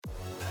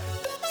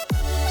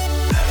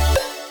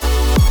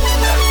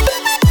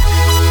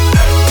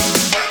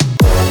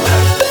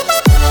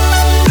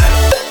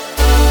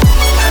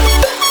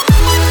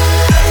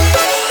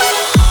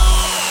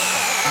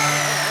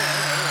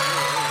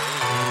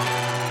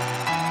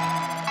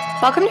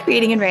Welcome to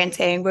Reading and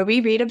Ranting, where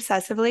we read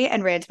obsessively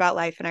and rant about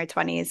life in our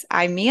 20s.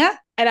 I'm Mia.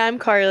 And I'm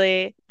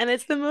Carly, and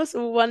it's the most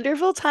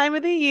wonderful time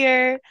of the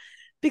year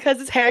because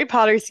it's Harry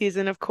Potter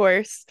season, of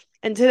course.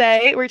 And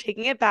today we're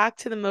taking it back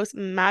to the most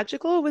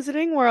magical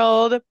wizarding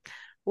world.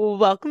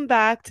 Welcome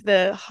back to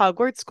the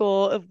Hogwarts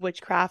School of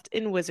Witchcraft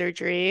and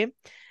Wizardry. And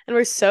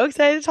we're so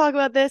excited to talk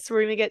about this.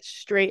 We're going to get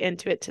straight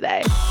into it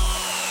today.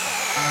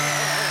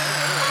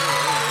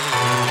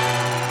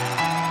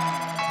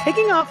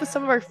 Kicking off with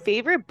some of our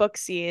favorite book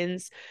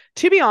scenes.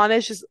 To be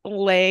honest, just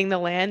laying the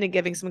land and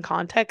giving some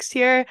context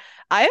here.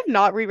 I have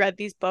not reread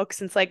these books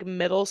since like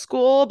middle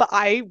school, but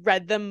I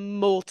read them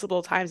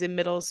multiple times in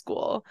middle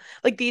school.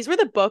 Like these were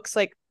the books,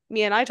 like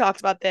me and I talked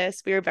about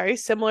this. We were very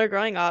similar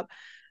growing up.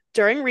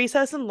 During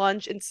recess and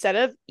lunch, instead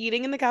of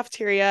eating in the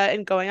cafeteria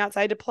and going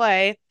outside to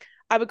play,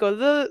 I would go to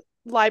the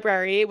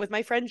library with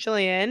my friend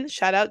Jillian.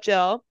 Shout out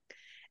Jill,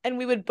 and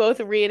we would both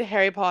read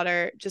Harry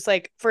Potter just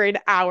like for an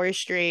hour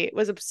straight.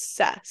 Was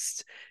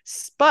obsessed.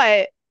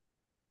 But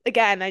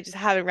again, I just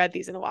haven't read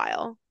these in a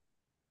while.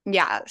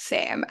 Yeah,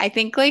 same. I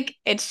think like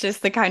it's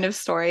just the kind of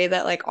story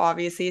that like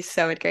obviously is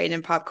so ingrained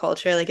in pop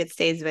culture, like it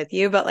stays with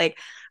you, but like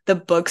the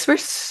books were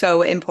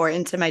so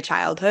important to my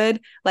childhood.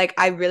 Like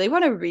I really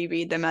want to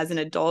reread them as an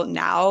adult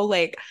now.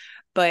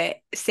 But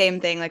same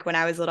thing, like when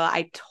I was little,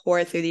 I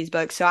tore through these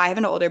books. So I have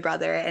an older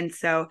brother, and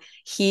so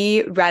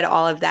he read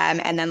all of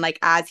them. And then like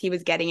as he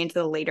was getting into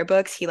the later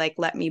books, he like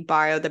let me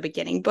borrow the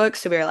beginning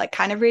books. So we were like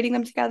kind of reading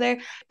them together.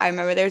 I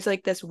remember there's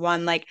like this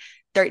one like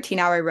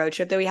 13-hour road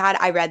trip that we had.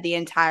 I read the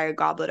entire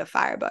Goblet of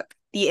Fire book,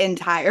 the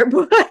entire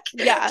book,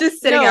 Yeah. just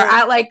sitting there No.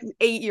 at like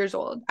 8 years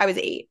old. I was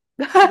eight.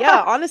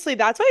 Yeah, honestly,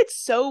 that's why it's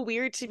so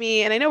weird to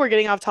me. And I know we're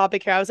getting off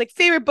topic here. I was like,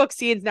 favorite book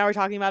scenes. Now we're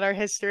talking about our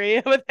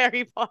history with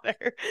Harry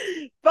Potter.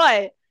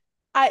 But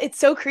it's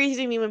so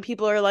crazy to me when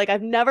people are like,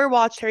 I've never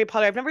watched Harry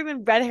Potter. I've never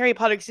even read Harry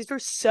Potter because these were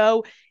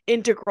so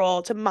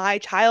integral to my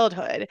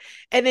childhood.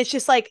 And it's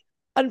just like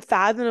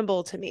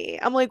unfathomable to me.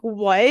 I'm like,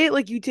 what?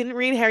 Like, you didn't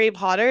read Harry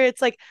Potter?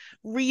 It's like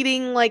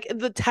reading like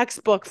the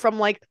textbook from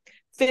like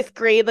fifth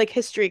grade, like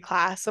history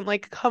class. I'm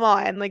like, come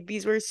on. Like,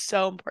 these were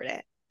so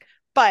important.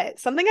 But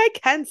something I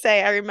can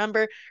say I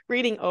remember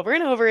reading over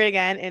and over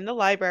again in the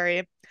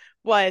library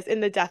was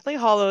in the Deathly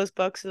Hollows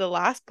books. So the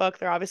last book,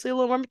 they're obviously a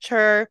little more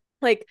mature,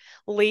 like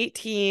late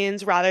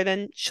teens rather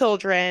than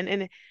children.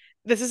 And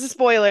this is a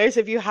spoiler.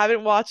 So if you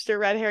haven't watched or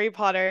read Harry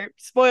Potter,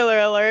 spoiler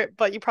alert,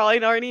 but you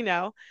probably already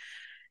know.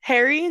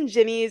 Harry and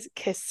Ginny's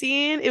kiss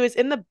scene, it was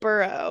in the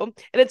burrow.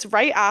 And it's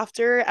right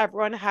after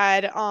everyone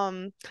had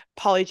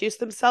polyjuiced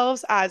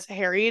themselves as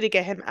Harry to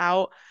get him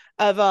out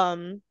of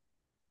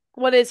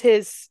what is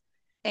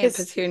Aunt his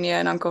Petunia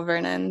and Uncle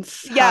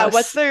Vernon's yeah, house.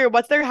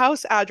 what's their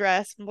house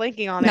address? I'm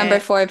blanking on Number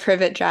it. 4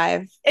 Privet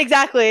Drive.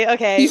 Exactly.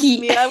 Okay.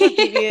 Mia would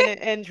beat me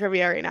in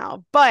trivia right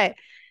now. But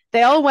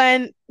they all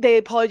went, they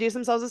apologized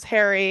themselves as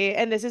Harry,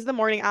 and this is the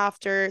morning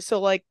after.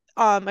 So like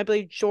I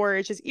believe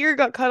George, his ear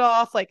got cut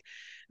off, like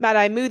Mad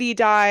Eye Moody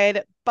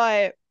died,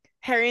 but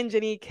Harry and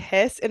Ginny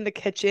kiss in the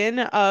kitchen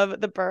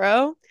of the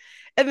burrow.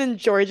 And then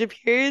George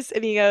appears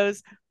and he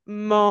goes,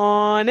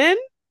 Morning.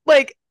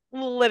 Like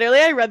literally,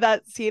 I read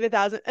that scene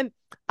 1,000 and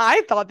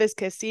I thought this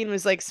kiss scene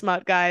was like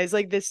smut, guys.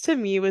 Like this to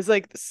me was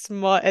like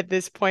smut at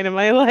this point in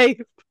my life.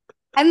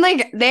 And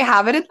like they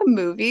have it in the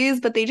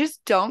movies, but they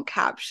just don't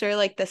capture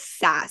like the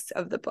sass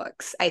of the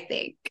books, I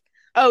think.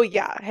 Oh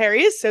yeah,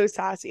 Harry is so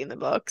sassy in the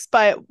books,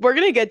 but we're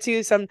gonna get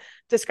to some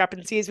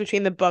discrepancies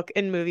between the book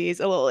and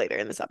movies a little later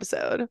in this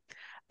episode.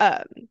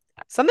 Um,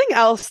 Something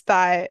else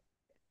that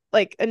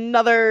like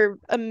another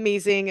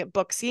amazing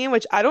book scene,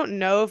 which I don't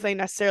know if they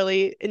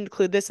necessarily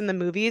include this in the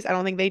movies. I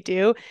don't think they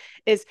do,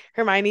 is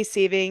Hermione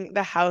saving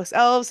the house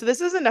elves. So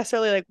this isn't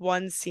necessarily like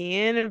one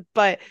scene,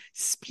 but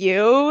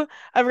spew.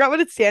 I forgot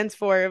what it stands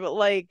for, but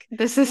like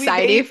The we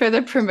Society they for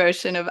the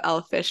Promotion of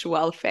Elfish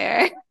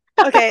Welfare.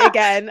 okay,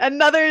 again,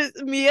 another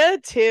Mia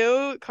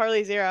two,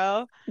 Carly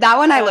zero. That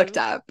one I looked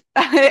Um, up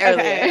okay,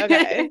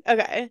 earlier.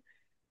 okay.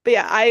 But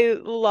yeah, I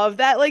love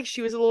that like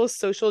she was a little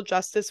social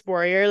justice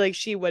warrior, like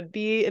she would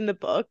be in the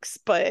books,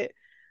 but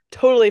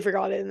totally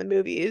forgot it in the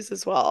movies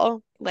as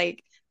well.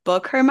 Like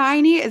book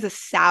Hermione is a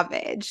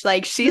savage.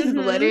 Like she's Mm-hmm.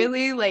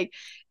 literally like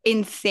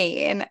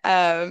insane.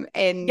 And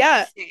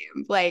Yeah.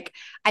 same. Like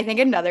I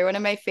think another one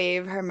of my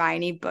fave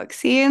Hermione book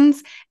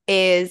scenes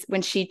is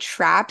when she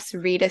traps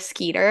Rita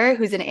Skeeter,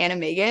 who's an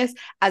animagus,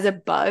 as a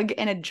bug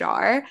in a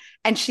jar.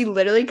 And she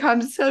literally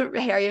comes to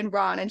Harry and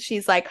Ron and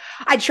she's like,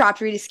 I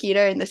trapped Rita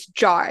Skeeter in this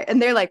jar. And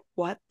they're like,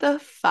 what the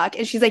fuck?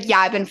 And she's like, yeah,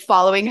 I've been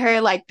following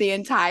her like the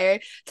entire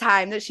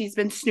time that she's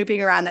been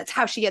snooping around. That's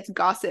how she gets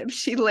gossip.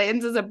 She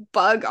lands as a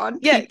bug on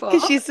Yeah, because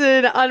people. she's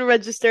an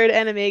unregistered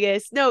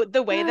animagus. No,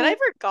 the way that I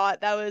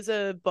forgot that was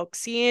a book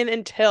scene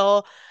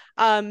until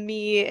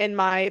me in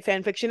my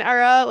fan fiction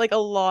era, like a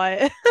lot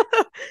a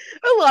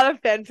lot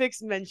of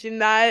fanfics mention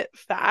that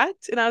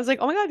fact. And I was like,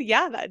 oh my God,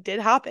 yeah, that did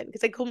happen.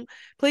 Because I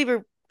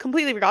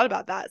completely forgot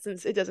about that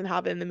since it doesn't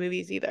happen in the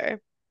movies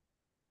either.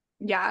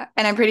 Yeah.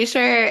 And I'm pretty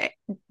sure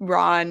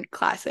Ron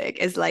classic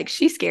is like,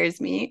 she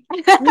scares me.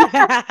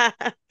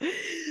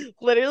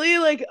 literally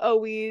like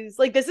always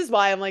like this is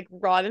why I'm like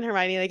Ron and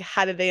Hermione, like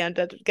how did they end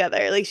up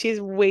together? Like she's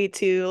way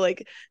too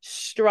like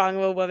strong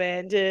of a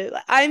woman to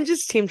I'm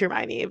just team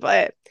Hermione,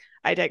 but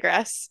I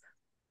digress.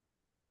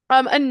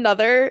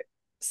 Another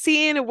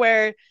scene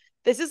where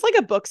this is like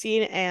a book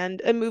scene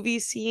and a movie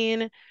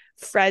scene,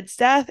 Fred's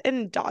death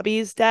and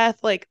Dobby's death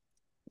like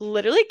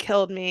literally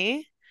killed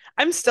me.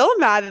 I'm still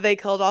mad that they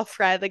killed off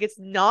Fred. Like it's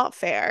not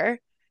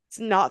fair. It's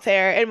not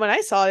fair. And when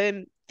I saw it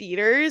in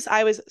theaters,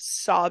 I was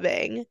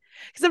sobbing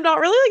because I'm not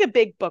really like a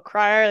big book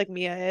crier like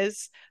Mia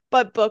is,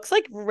 but books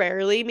like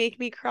rarely make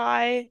me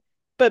cry.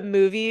 But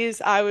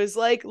movies, I was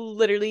like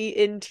literally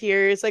in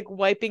tears, like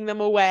wiping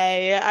them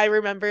away. I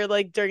remember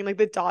like during like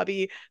the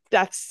Dobby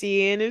death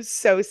scene, it was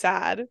so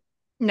sad.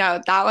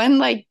 No, that one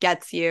like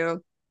gets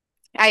you.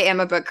 I am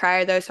a book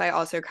crier though, so I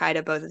also cried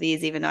at both of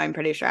these, even though I'm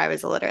pretty sure I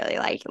was literally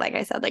like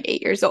I said, like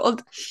 8 years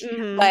old.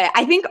 Mm-hmm. But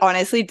I think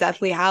honestly,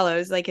 Deathly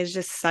Hallows like is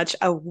just such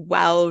a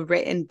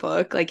well-written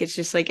book. Like it's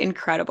just like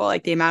incredible.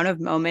 Like the amount of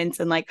moments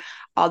and like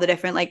all the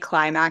different like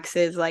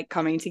climaxes like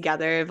coming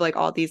together of like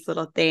all these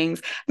little things.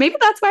 Maybe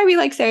that's why we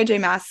like Sarah J.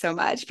 Maas so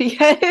much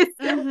because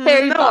Mm-hmm.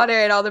 Harry No, Potter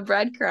and all the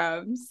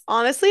breadcrumbs.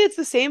 honestly, it's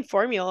the same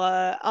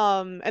formula.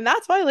 And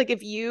that's why, like,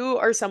 if you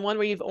are someone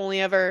where you've only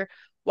ever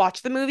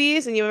watched the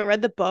movies and you haven't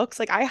read the books,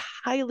 like, I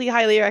highly,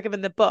 highly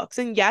recommend the books.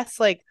 And yes,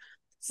 like,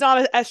 it's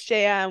not a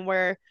SJM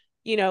where,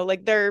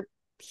 like they're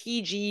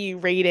PG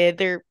rated,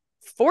 they're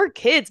for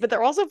kids, but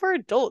they're also for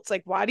adults.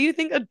 Like, why do you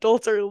think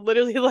adults are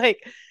literally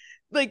like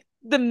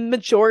the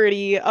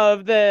majority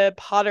of the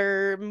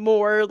Potter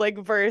more like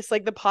verse,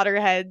 like the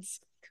Potterheads?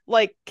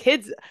 Like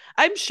kids,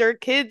 I'm sure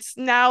kids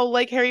now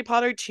like Harry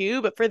Potter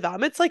too, but for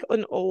them it's like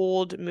an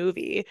old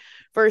movie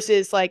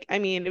versus like I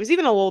mean, it was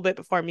even a little bit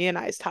before me and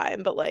I's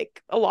time, but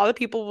like a lot of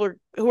people were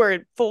who are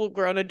full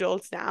grown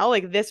adults now,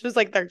 like this was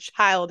like their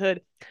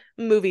childhood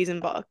movies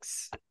and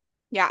books.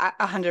 Yeah,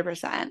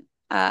 100%.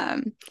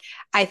 Um,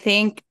 I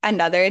think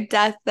another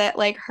death that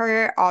like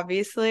hurt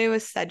obviously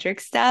was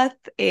Cedric's death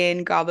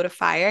in Goblet of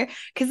Fire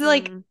because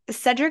like Mm.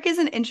 Cedric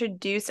isn't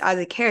introduced as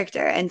a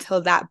character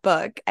until that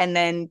book, and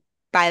then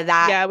by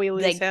that Yeah, we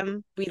lose like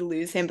him. we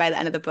lose him by the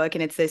end of the book,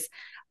 and it's this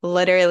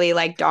literally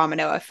like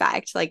domino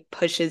effect, like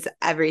pushes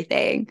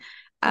everything.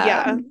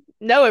 Yeah. Um,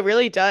 No, it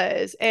really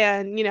does.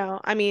 And,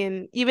 I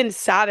mean, even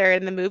sadder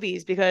in the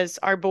movies because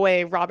our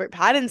boy Robert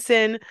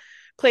Pattinson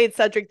played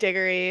Cedric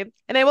Diggory.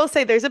 And I will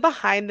say there's a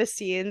behind the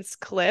scenes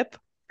clip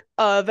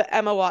of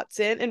Emma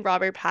Watson and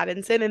Robert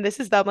Pattinson. And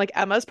this is them. Like,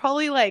 Emma's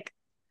probably like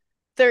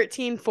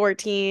 13,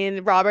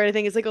 14. Robert, I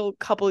think, is like a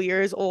couple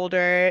years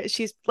older.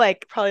 She's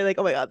like, probably like,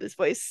 oh my God, this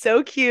boy is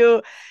so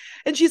cute.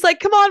 And she's like,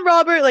 come on,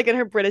 Robert, like in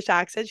her British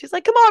accent. She's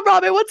like, come on,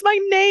 Robert, what's my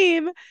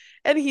name?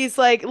 And he's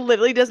like,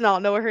 literally does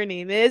not know what her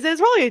name is. And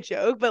it's probably a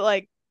joke, but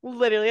like,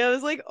 literally, I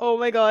was like, oh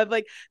my God,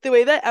 like the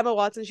way that Emma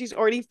Watson, she's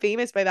already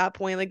famous by that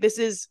point. Like, this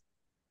is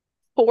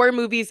 4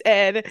 movies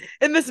in,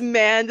 and this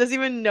man doesn't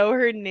even know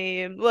her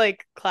name.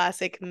 Like,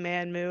 classic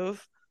man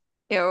move.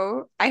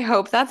 Ew, I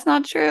hope that's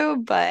not true,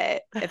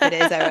 but if it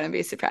is, I wouldn't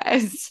be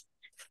surprised.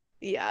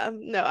 Yeah,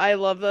 no, I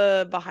love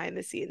the behind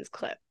the scenes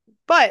clip.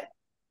 But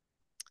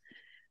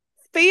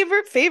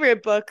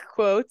favorite book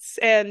quotes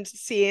and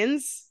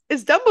scenes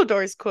is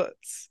Dumbledore's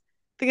quotes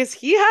because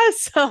he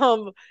has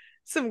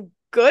some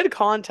good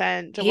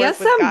content to work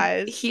with,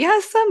 He guys.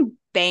 has some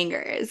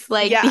bangers.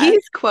 Like Yeah.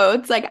 these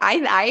quotes, like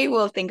I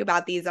will think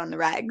about these on the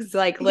regs.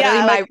 Like literally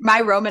Yeah, like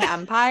my Roman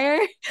Empire.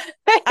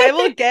 I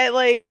will get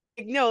like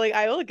no, like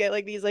I will get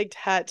like these like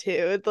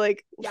tattooed,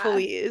 like Yeah.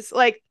 please.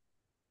 Like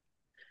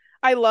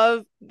I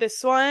love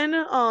this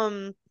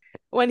one.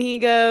 When he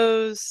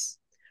goes,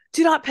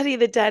 "Do not pity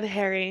the dead,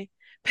 Harry.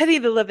 Pity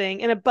the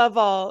living, and above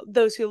all,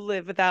 those who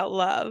live without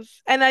love."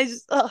 And I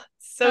just, oh,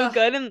 so Oh,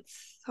 good. And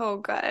so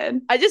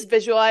good. I just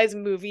visualize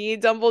movie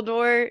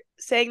Dumbledore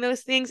saying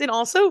those things, and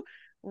also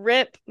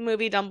Rip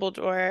movie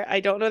Dumbledore.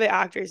 I don't know the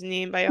actor's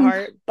name by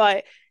heart,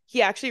 but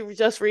he actually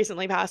just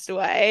recently passed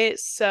away.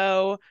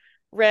 So,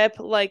 Rip,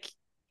 like,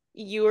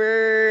 you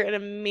were an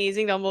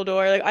amazing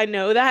Dumbledore. Like, I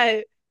know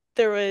that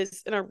there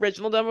was an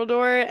original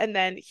Dumbledore, and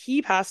then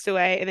he passed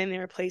away, and then they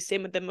replaced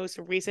him with the most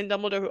recent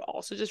Dumbledore, who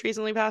also just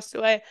recently passed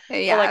away. But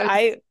like, Yeah, it was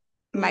I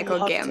Michael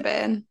loved him.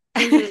 Gambon.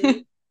 Hmm.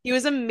 He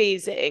was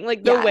amazing.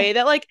 Like the Yeah. way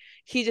that like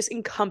he just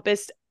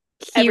encompassed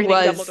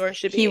everything Dumbledore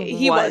should He be.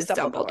 He was was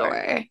Dumbledore.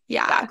 Dumbledore.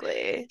 Yeah.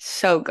 Exactly.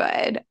 So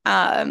good.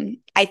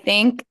 I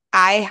think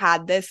I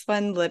had this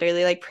one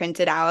literally like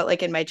printed out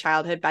like in my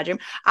childhood bedroom.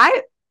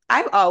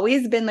 I've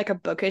always been like a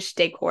bookish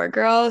decor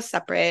girl,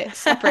 separate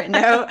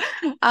note.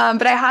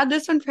 But I had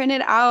this one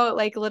printed out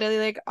like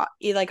literally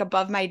like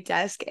above my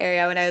desk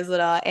area when I was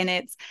little, and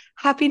it's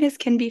happiness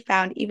can be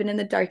found even in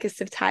the darkest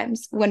of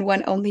times when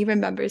one only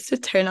remembers to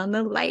turn on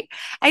the light.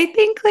 I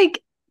think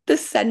like the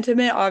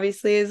sentiment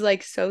obviously is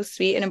like so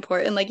sweet and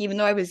important. Like even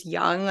though I was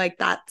young, like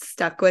that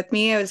stuck with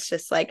me. It was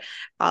just like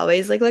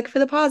always like look for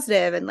the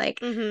positive, and like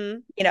Mm-hmm.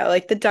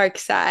 like the dark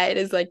side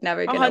is like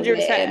never A gonna hundred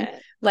win. percent.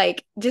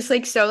 Like just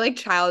like so like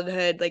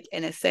childhood like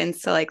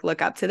innocence to like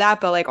look up to that,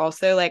 but like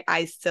also like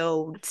I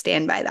still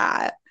stand by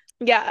that.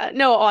 Yeah,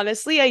 no,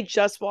 honestly, I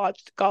just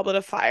watched Goblet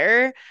of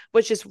Fire,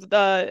 which is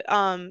the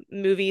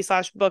movie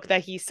slash book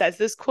that he says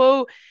this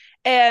quote.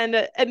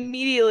 And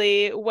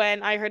immediately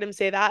when I heard him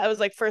say that, I was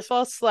like, first of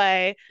all,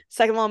 Slay.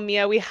 Second of all,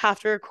 Mia, we have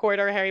to record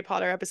our Harry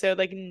Potter episode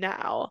like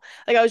now.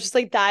 Like I was just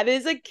like, that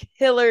is a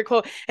killer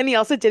quote. And he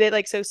also did it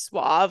like so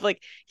suave.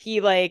 Like he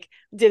like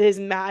did his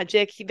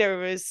magic. There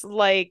was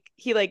like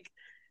he like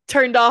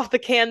turned off the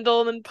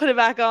candle and then put it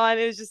back on.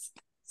 It was just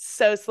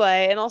so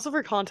slay. And also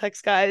for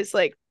context, guys,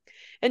 like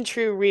in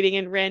true reading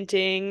and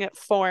ranting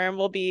form,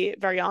 we'll be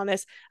very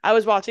honest. I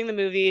was watching the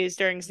movies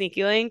during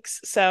Sneaky Links,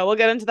 so we'll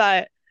get into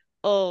that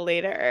a little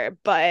later.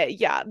 But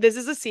yeah, this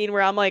is a scene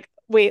where I'm like,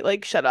 wait,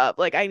 like, shut up.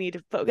 Like, I need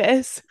to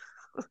focus.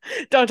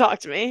 Don't talk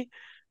to me.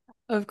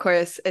 Of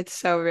course, it's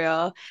so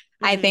real.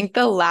 I Mm-hmm. think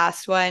the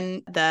last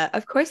one,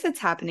 of course it's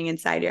happening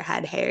inside your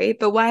head, Harry,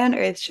 but why on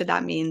earth should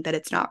that mean that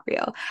it's not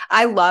real?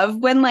 I love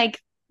when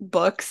like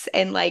books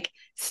and like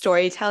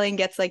storytelling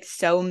gets like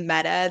so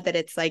meta that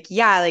it's like,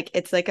 yeah, like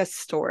it's like a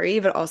story,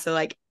 but also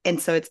like,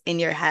 and so it's in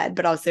your head,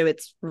 but also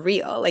it's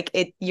real. Like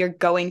you're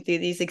going through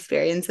these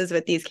experiences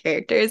with these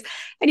characters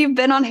and you've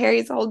been on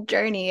Harry's whole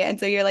journey. And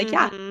so you're like,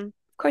 yeah, of Mm-hmm.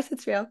 course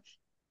it's real.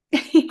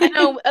 I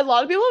know a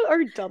lot of people are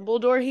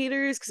Dumbledore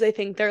haters because I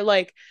think they're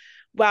like,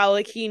 wow,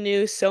 like he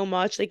knew so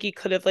much, like he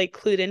could have like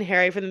clued in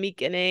Harry from the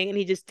beginning and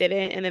he just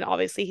didn't. And then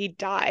obviously he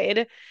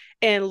died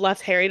and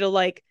left Harry to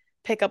like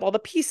pick up all the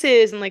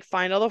pieces and like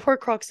find all the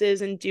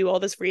Horcruxes and do all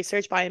this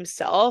research by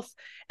himself.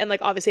 And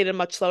like obviously at a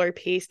much slower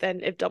pace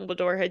than if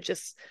Dumbledore had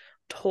just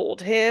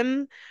told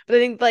him. But I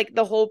think like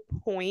the whole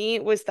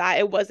point was that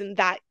it wasn't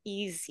that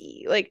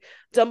easy. Like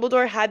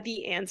Dumbledore had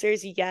the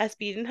answers, yes,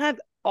 but he didn't have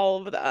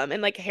all of them.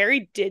 And like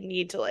Harry did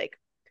need to like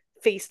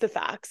face the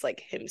facts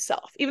like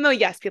himself. Even though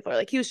yes, people are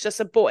like he was just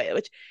a boy,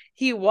 which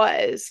he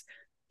was,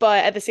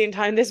 but at the same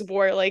time this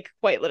war like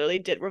quite literally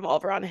did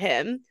revolve around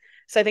him.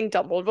 So I think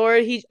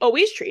Dumbledore, he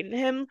always treated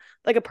him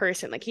like a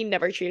person. Like he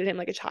never treated him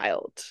like a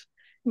child.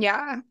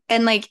 Yeah.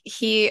 And like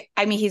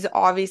I mean, he's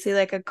obviously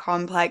like a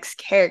complex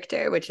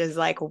character, which is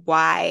like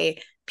why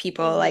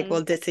people like Mm-hmm.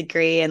 will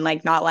disagree and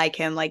like not like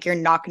him. Like you're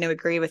not going to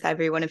agree with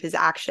every one of his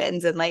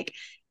actions. And like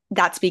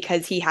that's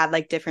because he had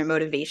like different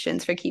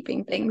motivations for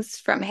keeping things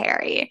from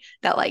Harry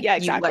that like Yeah,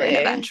 you learn exactly.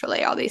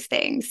 eventually, all these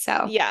things.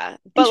 So Yeah.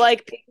 But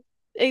like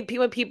interesting.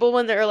 when people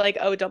when they're like,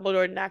 oh,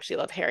 Dumbledore didn't actually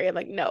love Harry, I'm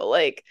like, no,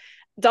 like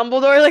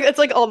Dumbledore, like it's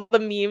like all the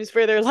memes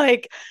where they're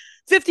like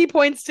 50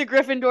 points to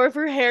Gryffindor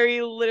for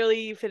Harry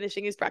literally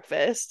finishing his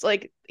breakfast.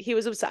 Like he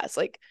was obsessed.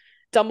 Like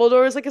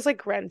Dumbledore is like his like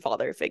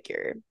grandfather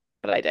figure.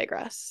 But I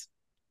digress.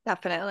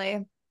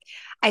 Definitely.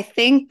 I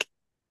think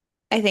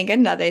I think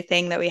another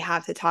thing that we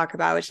have to talk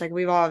about, which like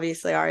we've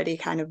obviously already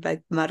kind of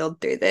like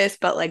muddled through this,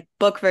 but like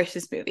book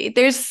versus movie,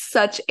 there's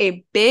such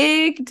a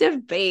big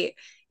debate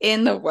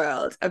in the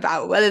world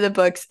about whether the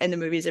books and the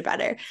movies are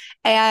better.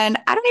 And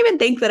I don't even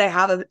think that I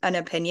have an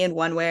opinion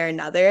one way or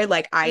another.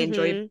 Like I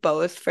enjoy Mm-hmm.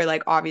 both for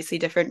like obviously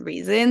different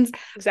reasons,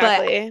 but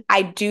Exactly.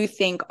 I do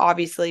think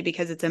obviously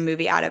because it's a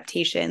movie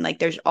adaptation, like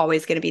there's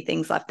always going to be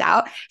things left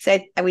out. So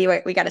we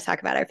got to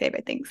talk about our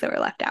favorite things that were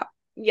left out.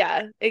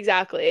 Yeah,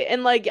 exactly.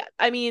 And like, yeah,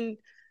 I mean,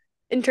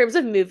 in terms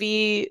of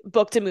movie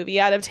book to movie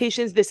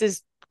adaptations, this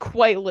is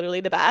quite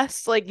literally the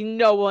best. Like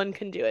no one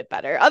can do it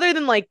better, other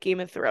than like Game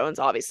of Thrones,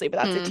 obviously, but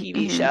that's a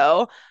TV Mm-hmm.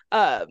 show.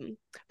 But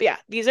yeah,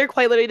 these are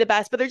quite literally the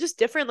best, but they're just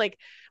different. Like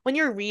when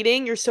you're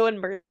reading, you're so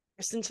immersed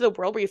into the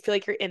world where you feel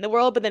like you're in the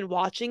world, but then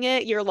watching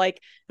it, you're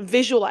like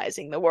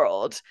visualizing the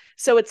world.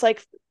 So it's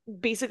like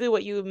basically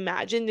what you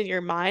imagined in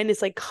your mind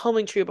is like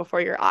coming true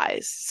before your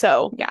eyes.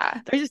 So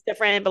Yeah. they're just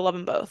different, but love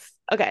them both.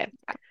 Okay.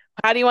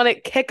 How do you want to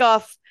kick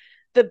off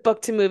the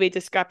book to movie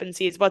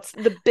discrepancies? What's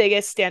the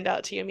biggest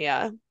standout to you,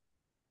 Mia?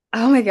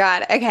 Oh my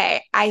God.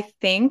 Okay. I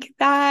think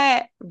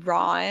that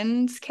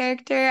Ron's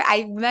character,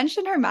 I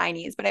mentioned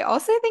Hermione's, but I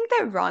also think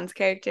that Ron's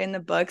character in the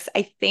books,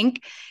 I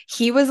think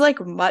he was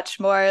like much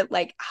more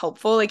like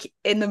helpful. Like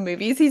in the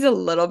movies, he's a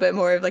little bit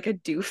more of like a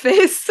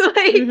doofus,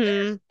 like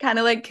Mm-hmm. kind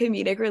of like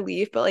comedic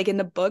relief. But like in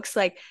the books,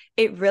 like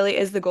it really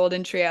is the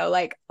golden trio.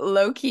 Like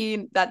low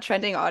key, that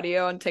trending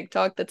audio on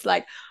TikTok that's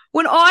like,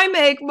 when I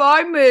make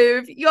my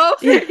move, you're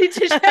Yeah. free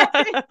to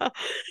share.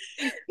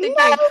 No,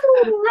 Thing.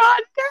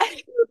 Ron.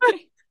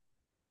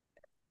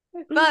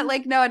 But No.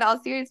 like no, in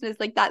all seriousness,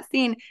 like that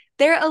scene,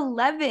 they're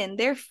 11,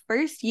 their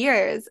first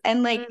years,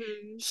 and like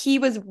Mm-hmm. he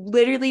was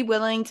literally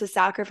willing to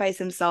sacrifice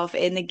himself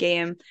in the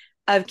game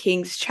of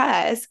King's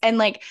Chess. And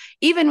like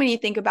even when you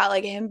think about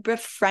like him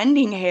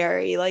befriending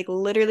Harry, like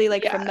literally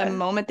like from the Yeah.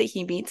 moment that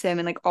he meets him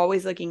and like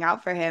always looking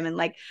out for him and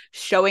like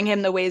showing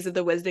him the ways of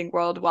the Wizarding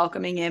World,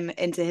 welcoming him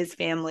into his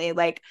family,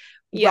 like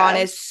Ron Yeah.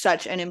 is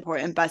such an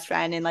important best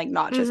friend and like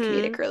not just Mm-hmm.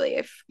 comedic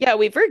relief. Yeah,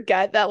 we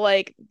forget that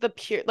like the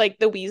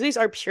Weasleys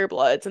are pure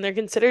bloods and they're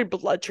considered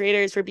blood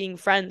traitors for being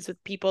friends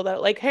with people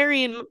that like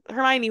Harry and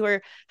Hermione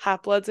were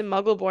half bloods and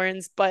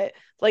muggleborns, but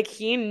like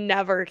he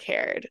never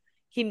cared.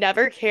 He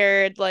never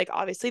cared. Like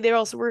obviously they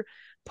also were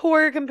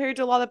poor compared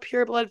to a lot of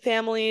pure blood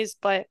families,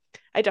 but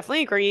I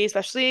definitely agree,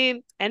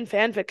 especially in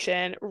fan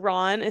fiction,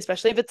 Ron,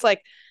 especially if it's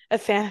like a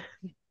fan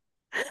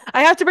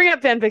I have to bring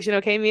up fan fiction,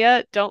 okay,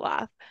 Mia? Don't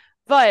laugh.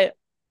 But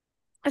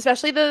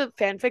especially the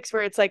fanfics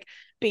where it's like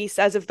based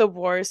as if the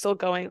war is still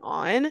going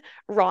on.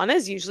 Ron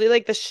is usually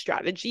like the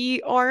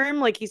strategy arm.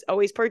 Like he's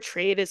always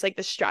portrayed as like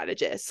the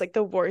strategist, like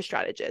the war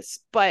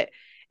strategist. But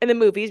in the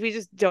movies, we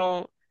just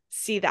don't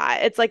see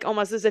that. It's like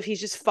almost as if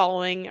he's just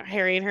following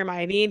Harry and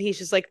Hermione and he's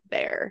just like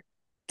there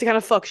to kind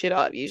of fuck shit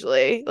up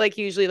usually. Like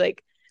usually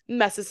like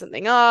messes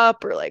something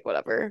up or like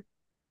whatever.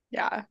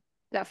 Yeah,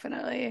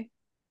 definitely.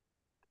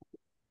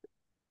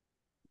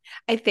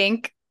 I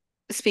think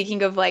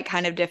speaking of like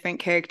kind of different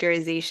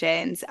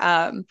characterizations,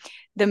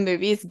 the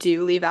movies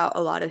do leave out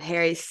a lot of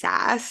Harry's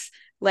sass.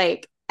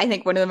 Like, I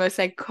think one of the most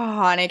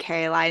iconic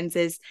Harry lines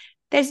is,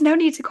 "There's no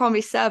need to call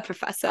me sir,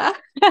 Professor."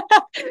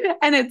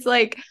 And it's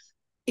like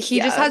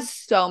he just Yeah. has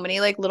so many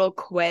like little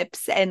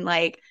quips and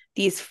like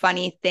these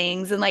funny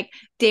things. And like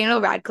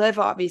Daniel Radcliffe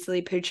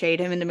obviously portrayed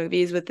him in the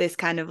movies with this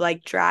kind of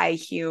like dry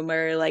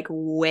humor, like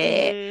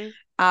wit,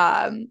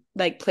 Mm-hmm.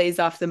 like plays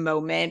off the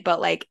moment,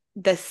 but like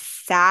the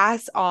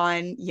sass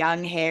on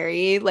young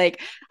Harry,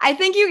 like I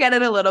think you get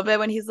it a little bit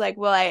when he's like,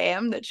 "Well, I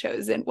am the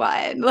chosen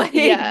one," like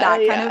Yeah, that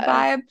kind of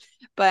yeah. vibe.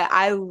 But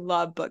I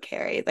love Book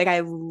Harry. Like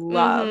I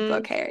love Mm-hmm.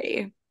 Book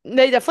Harry.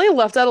 They definitely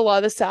left out a lot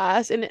of the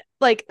sass, and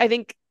like I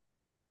think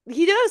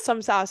he did have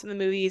some sass in the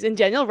movies, and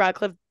Daniel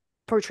Radcliffe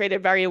portrayed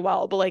it very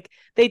well, but like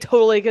they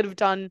totally could have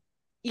done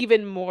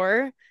even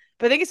more.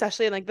 But I think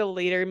especially in like the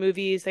later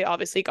movies, they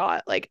obviously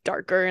got like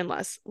darker and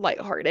less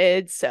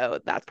lighthearted. So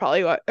that's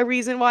probably a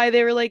reason why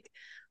they were like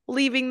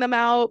leaving them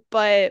out.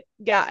 But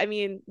yeah, I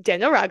mean,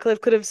 Daniel Radcliffe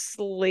could have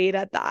slayed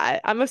at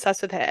that. I'm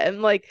obsessed with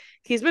him. Like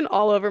he's been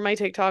all over my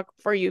TikTok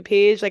for you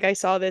page. Like I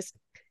saw this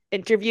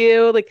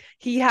interview. Like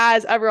he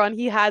has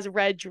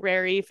read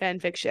Drarry fan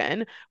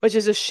fiction, which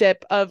is a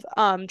ship of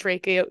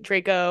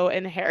Draco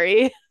and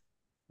Harry.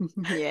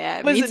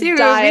 Yeah, Was me too,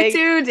 dying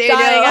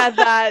Daniel. at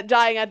that,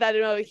 dying at that.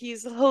 No,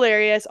 he's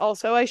hilarious.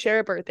 Also, I share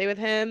a birthday with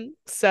him,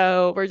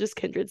 so we're just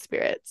kindred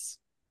spirits.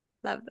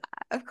 Love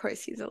that. Of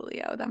course, he's a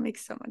Leo. That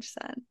makes so much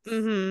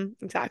sense.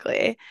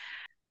 Exactly.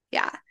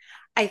 Yeah.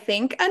 I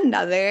think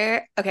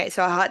another, okay,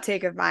 so a hot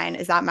take of mine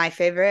is that my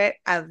favorite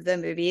of the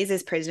movies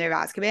is Prisoner of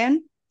Azkaban.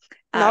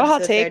 Not a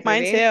hot So the take, third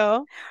mine movie.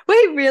 too.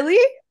 Wait, really?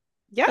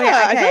 Yeah,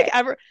 Okay, okay.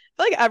 I feel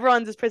like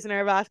everyone's is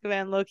Prisoner of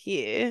Azkaban, low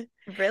key.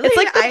 Really? It's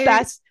like the I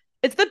best.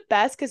 It's the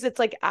best because it's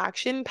like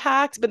action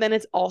packed, but then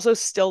it's also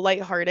still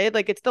lighthearted.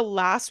 Like it's the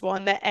last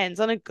one that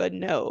ends on a good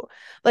note.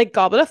 Like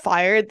Goblet of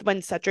Fire,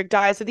 when Cedric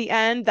dies at the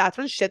end, that's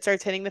when shit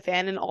starts hitting the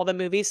fan and all the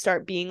movies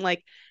start being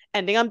like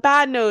ending on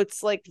bad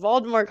notes. Like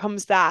Voldemort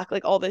comes back,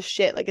 like all this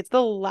shit. Like it's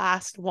the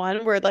last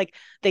one where like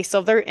they still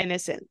have their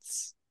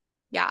innocence.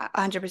 Yeah,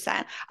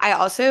 100%. I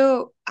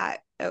also,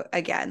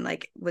 again,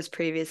 like was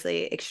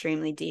previously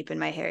extremely deep in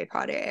my Harry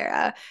Potter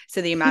era.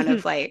 So the amount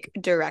of like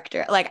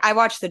director, like I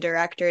watched the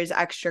director's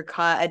extra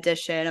cut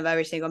edition of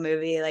every single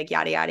movie, like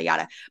yada, yada,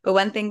 yada. But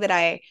one thing that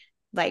I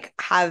like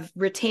have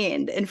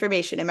retained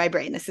information in my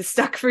brain, this is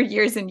stuck for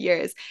years and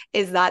years,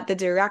 is that the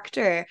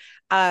director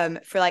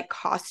for like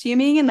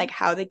costuming and like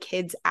how the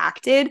kids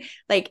acted,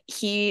 like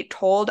he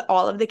told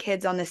all of the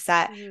kids on the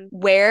set, Mm-hmm.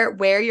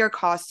 wear your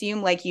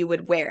costume like you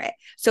would wear it.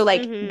 So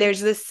like Mm-hmm.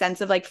 there's this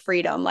sense of like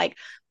freedom. Like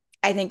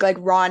I think like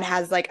Ron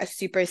has like a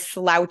super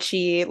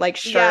slouchy like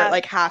shirt Yeah,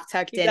 like half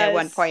tucked he in at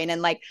one does. point, and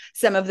like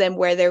some of them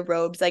wear their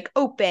robes like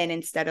open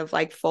instead of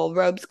like full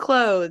robes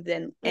clothed,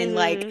 and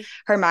like Mm-hmm.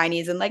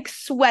 Hermione's and like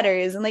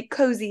sweaters and like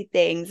cozy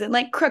things and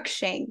like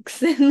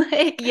crookshanks and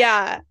like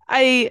Yeah,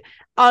 I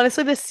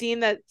honestly, the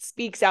scene that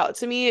speaks out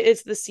to me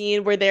is the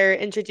scene where they're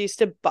introduced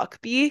to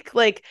Buckbeak.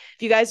 Like,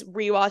 if you guys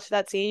rewatch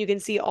that scene, you can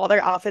see all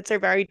their outfits are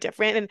very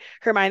different. And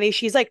Hermione,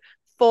 she's like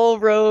full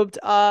robed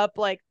up,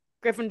 like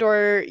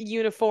Gryffindor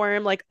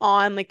uniform, like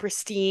on, like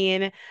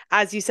pristine.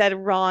 As you said,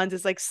 Ron's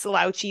is like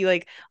slouchy,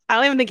 like I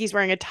don't even think he's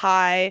wearing a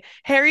tie.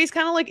 Harry's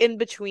kind of like in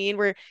between,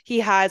 where he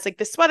has like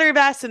the sweater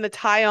vest and the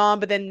tie on,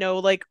 but then no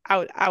like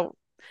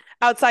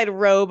outside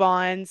robe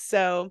on.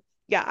 So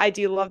yeah, I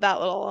do love that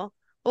little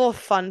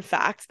fun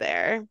fact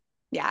there.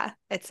 yeah,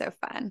 it's so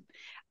fun.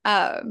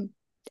 Um,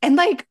 and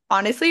like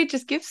honestly, it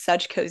just gives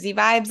such cozy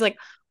vibes. Like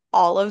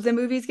all of the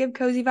movies give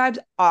cozy vibes.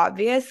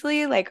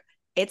 Obviously, like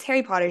it's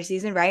Harry Potter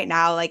season right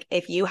now. Like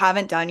if you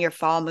haven't done your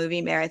fall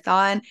movie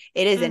marathon,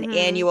 it is an Mm-hmm.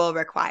 annual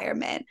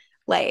requirement.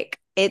 Like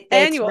it's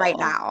right Annual.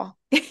 now.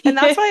 And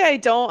that's why I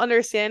don't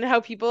understand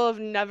how people have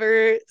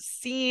never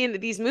seen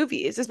these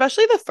movies,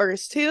 especially the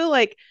first two.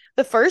 Like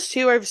the first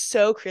two are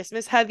so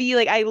Christmas heavy.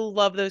 Like I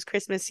love those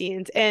Christmas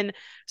scenes and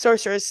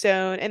Sorcerer's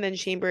Stone and then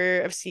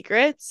Chamber of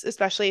Secrets.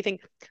 Especially I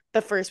think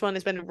the first one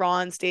is when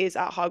Ron stays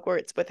at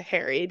Hogwarts with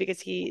Harry because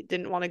he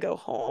didn't want to go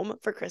home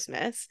for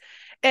Christmas.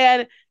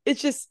 And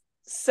it's just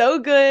so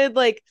good.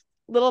 Like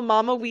little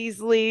Mama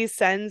Weasley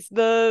sends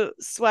the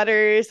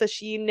sweaters that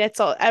she knits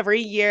all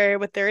every year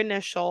with their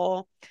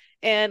initial,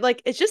 and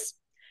like it's just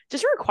a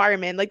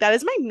requirement. Like that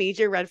is my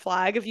major red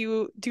flag if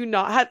you do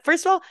not have,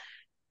 first of all,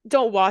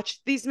 don't watch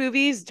these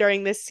movies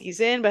during this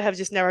season but have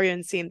just never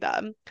even seen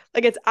them.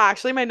 Like it's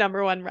actually my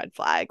number one red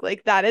flag.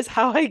 Like that is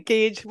how I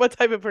gauge what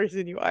type of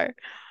person you are.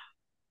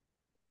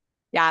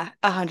 Yeah,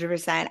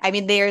 100%. I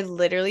mean, they are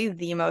literally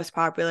the most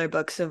popular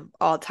books of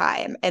all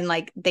time. And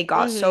like they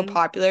got so Mm-hmm.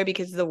 popular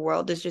because the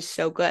world is just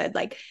so good.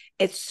 Like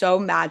it's so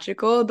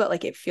magical, but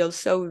like it feels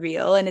so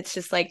real. And it's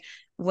just like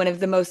one of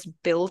the most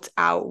built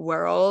out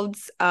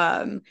worlds.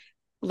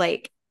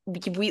 Like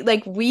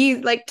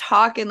we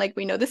talk and like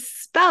we know the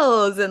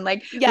spells and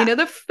like we Yeah. know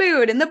the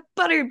food and the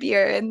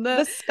butterbeer and The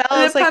the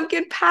spells, like,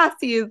 pumpkin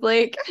pasties.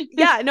 Like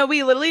yeah, no,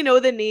 we literally know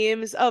the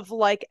names of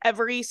like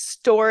every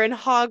store in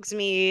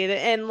Hogsmeade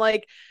and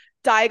like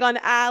Diagon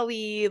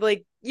Alley.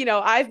 Like,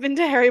 I've been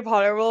to Harry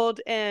Potter World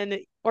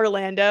in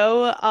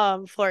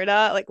Orlando,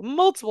 Florida, like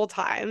multiple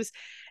times.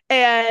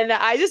 And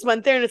I just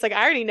went there and it's like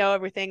I already know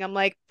everything. I'm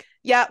like,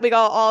 yeah, we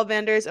got all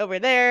vendors over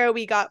there.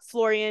 We got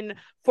Florian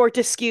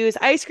Fortescue's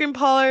ice cream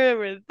parlor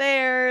over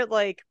there.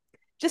 Like,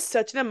 just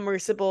such an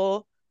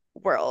immersible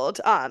world.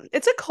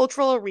 It's a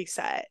cultural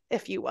reset,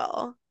 if you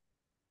will.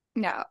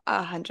 no,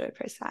 100%.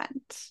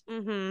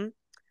 Mm-hmm.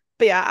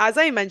 But yeah, as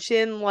I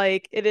mentioned,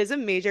 like it is a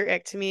major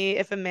ick to me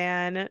if a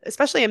man,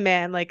 especially a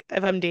man, like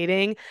if I'm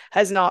dating,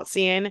 has not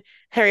seen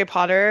Harry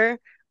Potter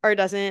or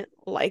doesn't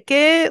like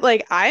it.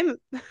 Like I'm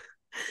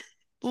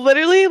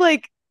literally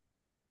like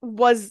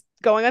was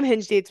going on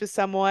hinge dates with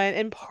someone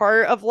and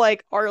part of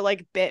like our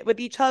like bit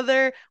with each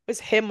other was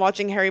him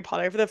watching Harry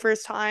Potter for the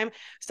first time.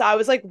 So I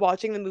was like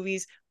watching the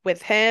movies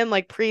with him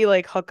like pre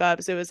like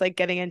hookups. It was like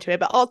getting into it,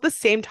 but all at the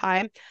same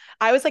time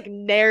I was like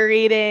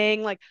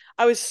narrating, like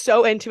I was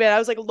so into it. I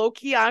was like low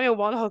key I don't even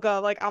want to hook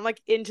up. Like I'm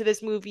like into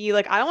this movie.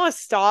 Like I don't want to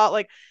stop.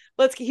 Like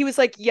let's he was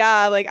like,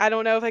 yeah, like I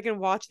don't know if I can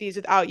watch these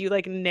without you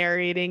like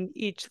narrating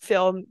each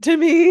film to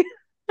me.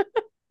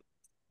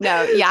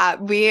 No, yeah,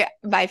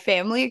 my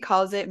family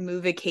calls it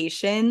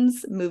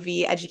movications,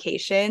 movie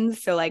education.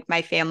 So like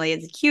my family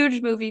is a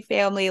huge movie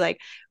family. Like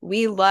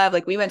we love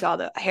like we went to all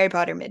the Harry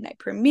Potter midnight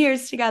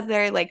premieres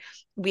together. Like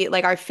we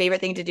like our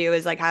favorite thing to do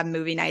is like have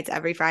movie nights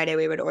every Friday.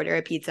 We would order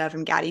a pizza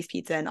from Gaddy's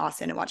Pizza in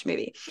Austin and watch a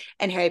movie.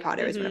 And Harry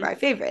Potter was one of Mm-hmm. our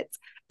favorites.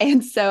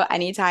 And so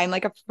anytime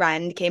like a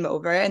friend came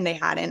over and they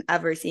hadn't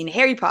ever seen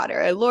Harry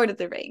Potter or Lord of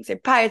the Rings or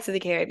Pirates of the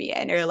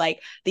Caribbean or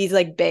like these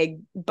like big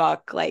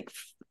buck like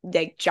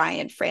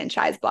giant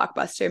franchise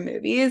blockbuster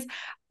movies,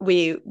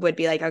 we would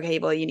be like, okay,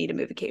 well, you need a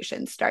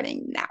movication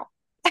starting now.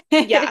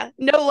 Yeah,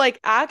 no, like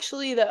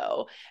actually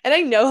though, and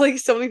I know like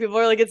so many people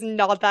are like, it's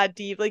not that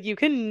deep. Like you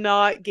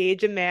cannot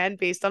gauge a man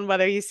based on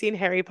whether he's seen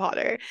Harry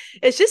Potter.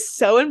 It's just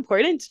so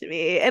important to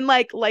me. And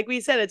like we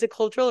said, it's a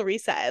cultural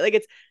reset. Like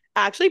it's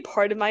actually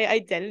part of my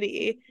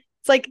identity.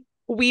 It's like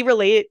we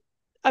relate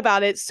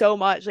about it so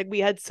much. Like we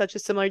had such a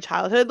similar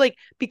childhood, like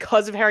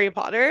because of Harry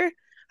Potter.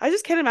 I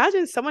just can't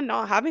imagine someone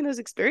not having those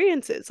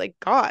experiences. Like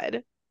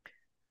God.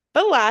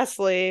 But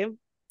lastly,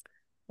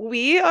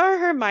 we are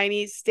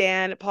Hermione's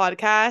Stan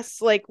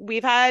podcast. Like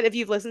we've had, if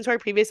you've listened to our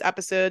previous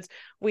episodes,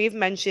 we've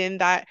mentioned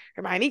that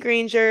Hermione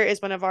Granger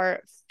is one of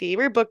our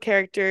favorite book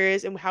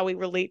characters and how we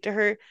relate to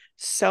her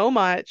so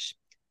much.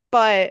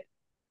 But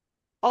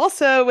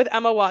also with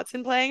Emma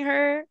Watson playing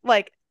her,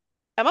 like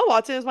Emma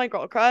Watson is my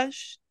girl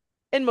crush.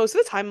 And most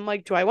of the time, I'm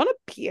like, do I want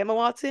to be Emma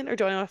Watson or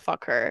do I want to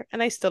fuck her?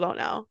 And I still don't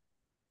know.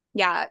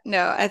 Yeah,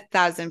 no,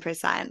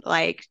 1,000%.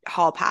 Like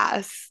hall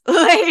pass.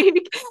 Like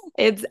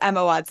it's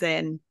Emma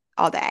Watson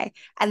all day.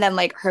 And then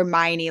like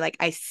Hermione, like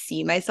I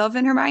see myself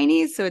in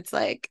Hermione. So it's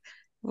like,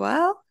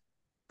 well,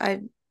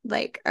 I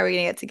like, are we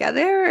gonna get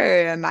together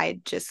or am I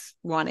just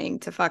wanting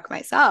to fuck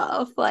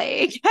myself?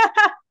 Like,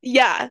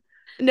 Yeah.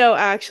 No,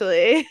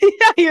 actually.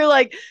 Yeah, you're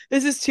like,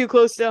 this is too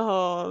close to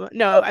home.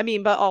 No, I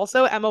mean, but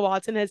also Emma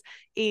Watson has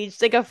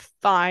aged like a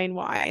fine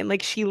wine.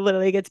 Like she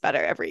literally gets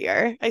better every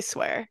year. I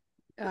swear.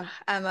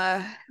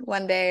 Emma,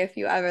 one day if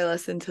you ever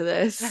listen to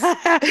this.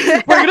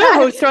 We're gonna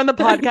host her on the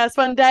podcast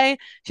one day.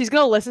 She's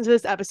gonna listen to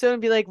this episode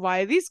and be like,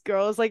 why are these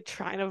girls like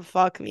trying to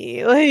fuck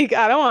me? Like,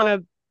 I don't wanna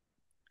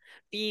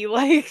be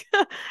like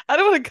I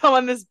don't wanna come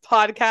on this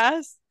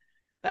podcast.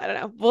 I don't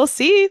know. We'll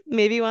see.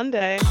 Maybe one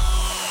day.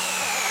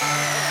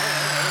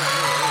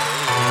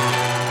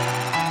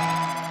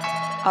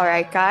 All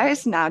right,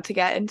 guys, now to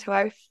get into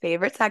our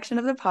favorite section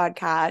of the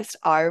podcast,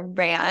 our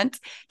rant.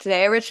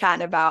 Today we're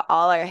chatting about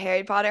all our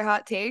Harry Potter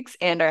hot takes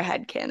and our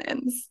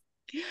headcanons.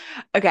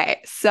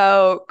 Okay,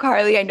 so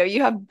Carly, I know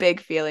you have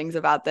big feelings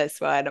about this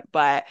one,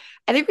 but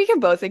I think we can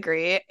both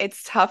agree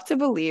it's tough to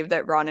believe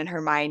that Ron and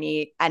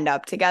Hermione end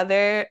up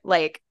together.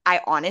 Like,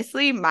 I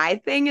honestly,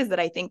 my thing is that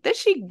I think that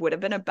she would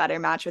have been a better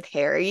match with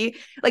Harry.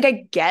 Like,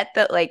 I get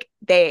that, like,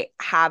 they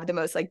have the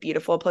most, like,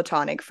 beautiful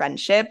platonic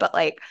friendship, but,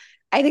 like,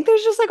 I think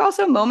there's just, like,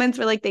 also moments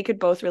where, like, they could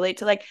both relate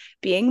to, like,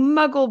 being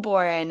muggle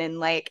born and,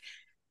 like,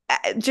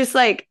 just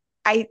like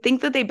I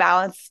think that they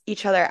balance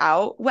each other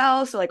out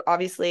well. So like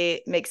obviously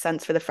it makes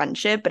sense for the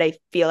friendship, but I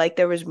feel like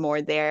there was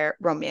more there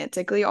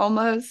romantically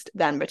almost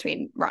than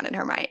between Ron and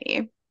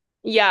Hermione.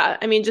 Yeah,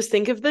 I mean, just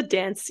think of the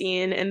dance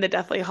scene in the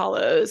Deathly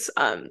Hollows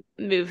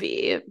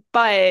movie.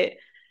 But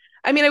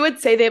I mean, I would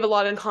say they have a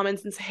lot in common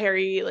since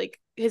Harry, like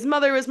his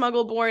mother was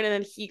Muggle born and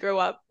then he grew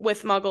up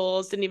with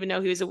Muggles, didn't even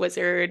know he was a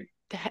wizard,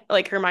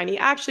 like Hermione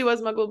actually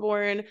was muggle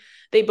born.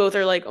 They both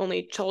are like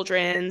only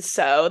children,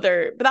 so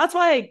but that's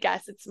why I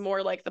guess it's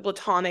more like the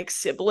platonic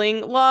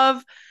sibling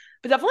love.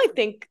 But definitely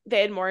think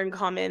they had more in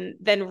common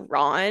than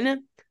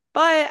Ron.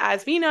 But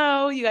as we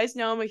know, you guys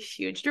know I'm a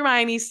huge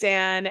Hermione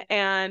stan,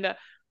 and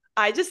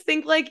I just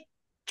think like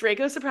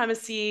Draco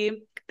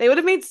supremacy, they would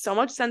have made so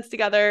much sense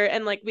together.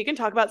 And like we can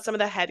talk about some of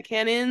the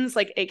headcanons,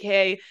 like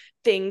aka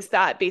things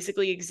that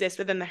basically exist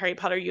within the Harry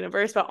Potter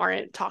universe but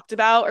aren't talked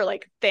about, or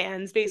like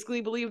fans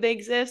basically believe they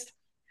exist.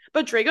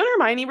 But Draco and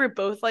Hermione were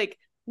both like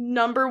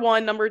number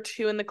one, number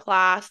two in the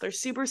class. They're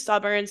super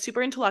stubborn,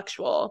 super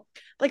intellectual.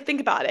 Like think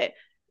about it.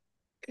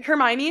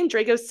 Hermione and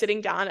Draco sitting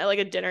down at like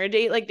a dinner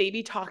date, like they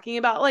be talking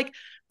about like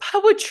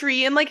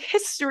poetry and like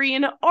history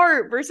and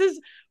art versus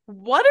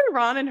what are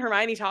Ron and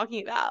Hermione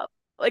talking about?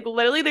 Like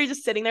literally they're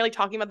just sitting there like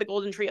talking about the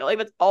golden trio. Like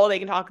that's all they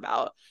can talk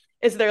about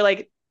is their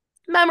like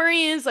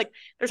memories. Like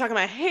they're talking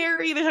about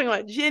Harry, they're talking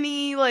about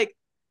Ginny. Like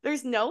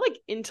there's no like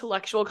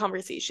intellectual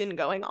conversation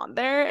going on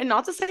there. And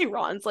not to say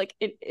Ron's like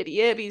an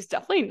idiot, but he's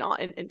definitely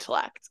not an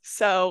intellect.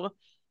 So,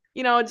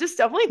 just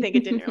definitely think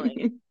it didn't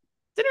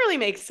really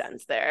make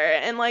sense there.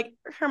 And like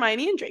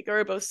Hermione and Draco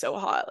are both so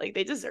hot. Like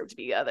they deserve to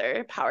be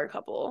together. Power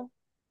couple.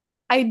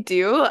 I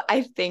do.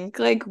 I think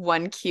like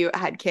one cute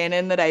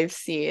headcanon that I've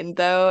seen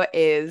though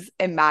is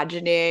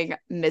imagining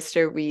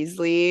Mr.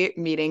 Weasley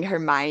meeting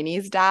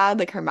Hermione's dad,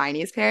 like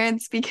Hermione's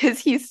parents, because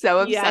he's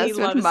so Yeah, he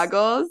obsessed with loves.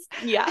 muggles.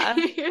 Yeah.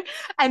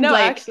 And No,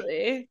 like,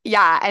 actually.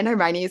 yeah, and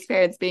Hermione's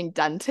parents being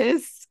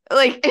dentists.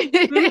 Like, I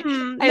think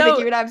No,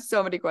 you would have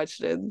so many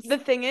questions. the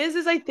thing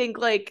is I think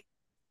like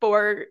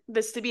for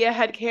this to be a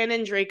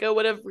headcanon, Draco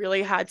would have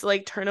really had to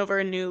like turn over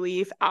a new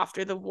leaf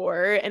after the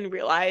war and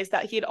realize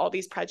that he had all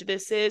these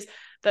prejudices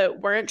that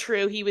weren't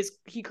true.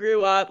 He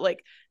grew up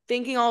like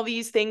thinking all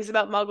these things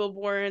about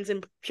Muggleborns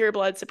and pure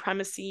blood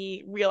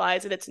supremacy,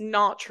 realize that it's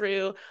not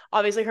true.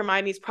 Obviously,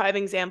 Hermione's prime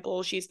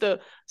example. She's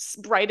the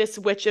brightest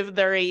witch of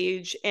their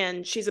age,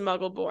 and she's a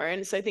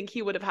Muggleborn. So I think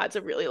he would have had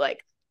to really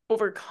like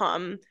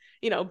overcome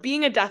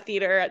being a Death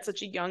Eater at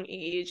such a young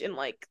age and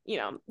like,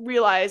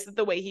 realize that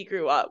the way he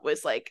grew up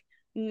was like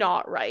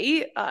not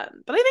right. But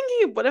I think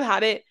he would have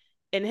had it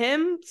in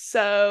him.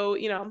 So,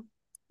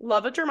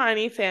 love a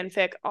Hermione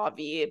fanfic,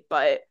 Avi,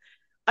 but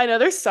I know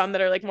there's some that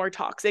are like more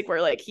toxic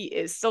where like he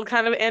is still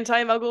kind of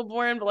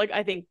anti-Muggleborn, but like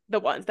I think the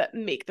ones that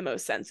make the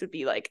most sense would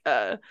be like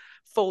a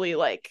fully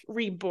like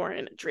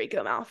reborn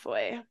Draco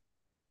Malfoy.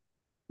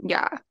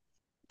 Yeah,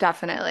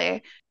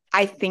 definitely.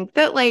 I think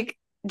that like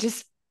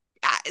just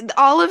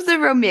all of the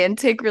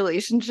romantic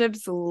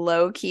relationships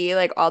low key,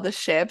 like all the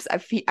ships, I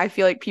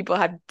feel like people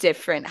have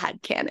different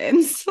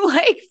headcanons,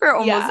 like for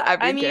almost Yeah, I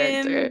every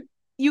character. mean,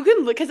 you can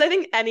look because I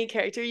think any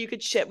character you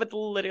could ship with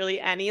literally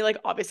any. Like,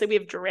 obviously, we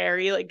have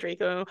Drarry, like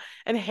Draco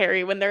and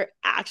Harry, when they're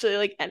actually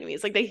like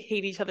enemies, like they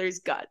hate each other's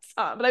guts.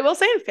 But I will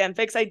say in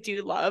fanfics, I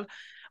do love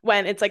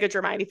when it's like a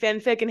Hermione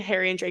fanfic and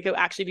Harry and Draco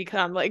actually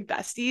become like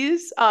besties.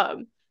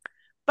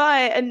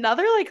 But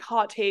another like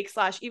hot take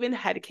slash even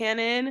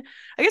headcanon,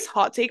 I guess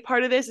hot take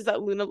part of this is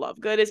that Luna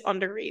Lovegood is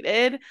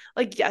underrated.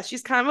 Like, yes,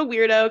 she's kind of a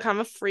weirdo, kind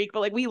of a freak, but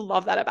like we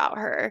love that about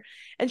her.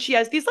 And she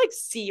has these like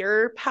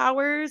seer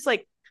powers.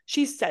 Like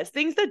she says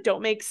things that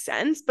don't make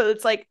sense, but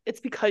it's like it's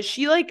because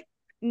she like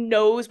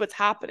knows what's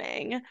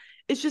happening.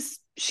 It's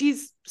just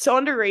she's so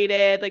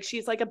underrated. Like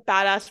she's like a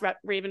badass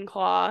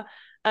Ravenclaw.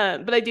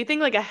 But I do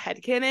think like a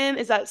headcanon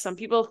is that some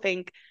people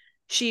think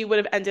she would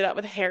have ended up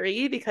with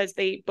Harry because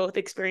they both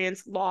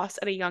experienced loss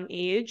at a young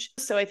age.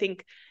 So I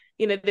think,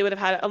 they would have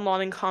had a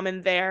lot in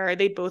common there.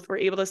 They both were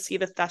able to see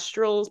the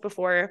Thestrals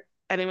before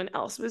anyone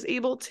else was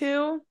able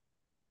to.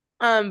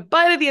 But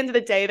at the end of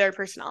the day, their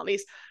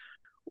personalities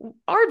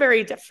are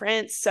very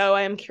different. So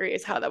I am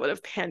curious how that would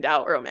have panned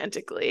out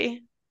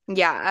romantically.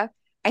 Yeah,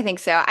 I think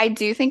so. I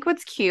do think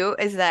what's cute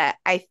is that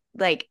I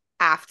like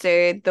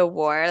after the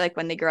war, like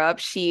when they grow up,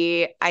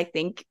 she I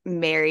think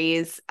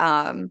marries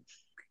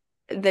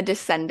the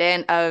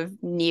descendant of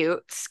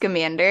Newt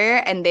Scamander,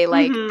 and they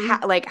like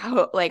Mm-hmm. like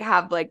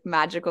have like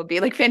magical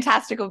be like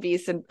fantastical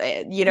beasts, and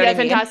you know what Yeah, I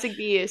mean? Fantastic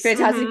Beasts.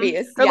 Fantastic Mm-hmm.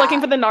 beasts, They're looking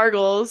yeah. for the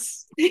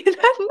Nargles.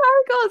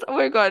 Nargles. Oh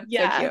my God, so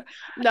Yeah. cute.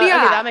 But No, okay,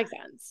 yeah, that makes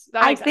sense.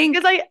 That I makes sense.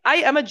 Because think I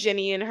am a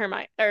Ginny and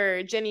Hermione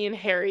or Ginny and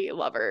Harry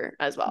lover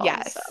as well. So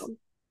yes.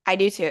 I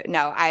do too.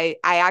 No, I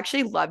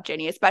actually love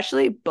Ginny,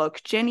 especially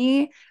book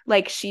Ginny.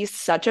 Like she's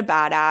such a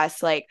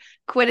badass, like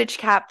Quidditch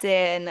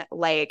captain.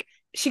 Like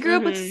she grew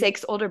up with mm-hmm.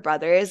 six older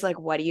brothers. Like,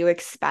 what do you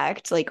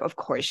expect? Like, of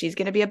course she's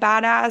gonna be a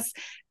badass.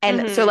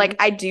 And so like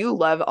Mm-hmm. I do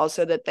love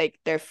also that like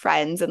they're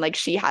friends and like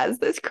she has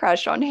this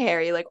crush on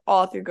Harry, like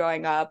all through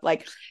growing up.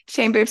 Like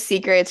Chamber of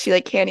Secrets, she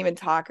like can't even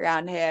talk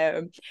around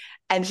him.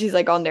 And she's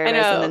like all I nervous.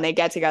 And then know. they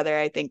get together,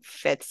 I think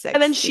fifth,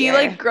 And then sixth she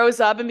like year. grows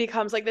up and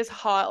becomes like this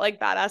hot, like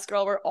badass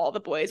girl where all the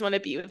boys want to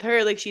be with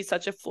her. Like she's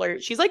such a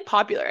flirt. She's like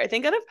popular. I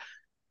think out of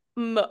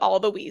all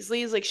the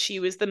Weasleys, like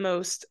she was the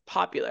most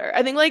popular.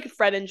 I think like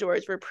Fred and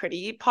George were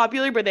pretty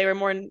popular, but they were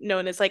more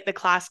known as like the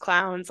class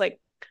clowns, like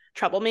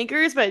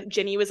troublemakers. But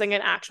Ginny was like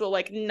an actual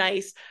like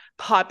nice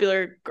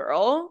popular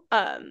girl.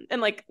 And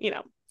like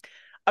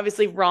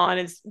obviously Ron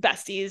is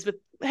besties with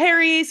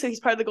Harry, so he's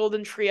part of the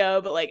Golden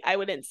Trio, but like I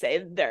wouldn't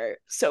say they're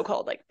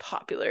so-called like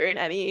popular in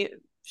any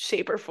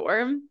shape or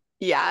form.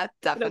 Yeah,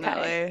 But okay.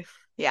 definitely.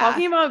 Yeah.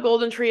 Talking about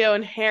Golden Trio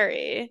and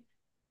Harry,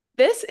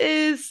 this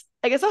is,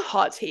 I guess, a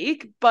hot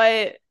take,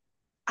 but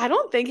I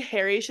don't think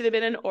Harry should have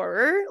been an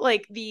Auror,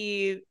 like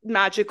the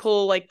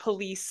magical like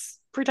police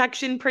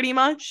protection pretty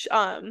much.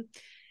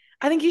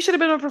 I think he should have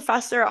been a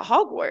professor at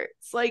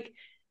Hogwarts. Like,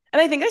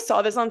 and I think I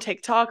saw this on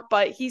TikTok,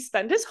 but he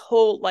spent his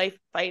whole life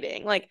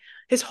fighting, like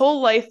his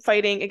whole life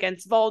fighting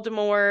against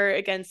Voldemort,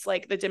 against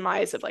like the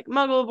demise of like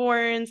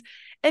Muggleborns,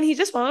 and he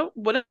just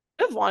would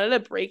have wanted a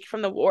break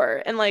from the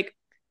war. And like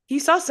he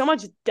saw so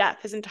much death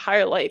his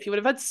entire life. He would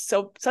have had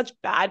such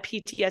bad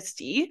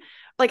PTSD.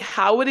 Like,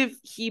 how would have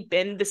he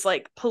been this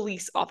like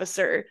police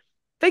officer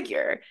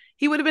figure?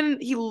 He would have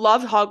been. He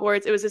loved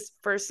Hogwarts. It was his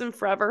first and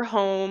forever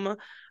home.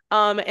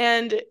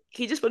 And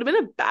he just would have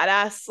been a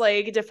badass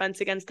like defense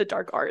against the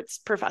dark arts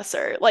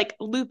professor. Like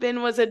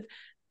Lupin was a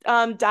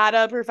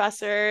data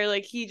professor.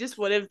 Like he just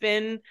would have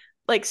been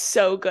like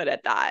so good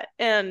at that.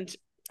 And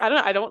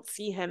I don't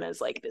see him as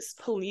like this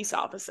police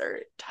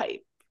officer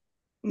type.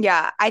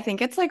 Yeah, I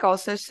think it's like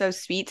also so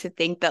sweet to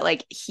think that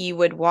like he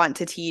would want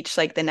to teach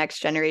like the next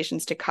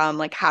generations to come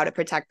like how to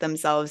protect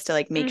themselves to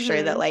like make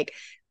sure that Mm-hmm. like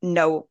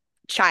no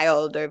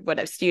child or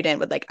whatever student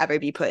would like ever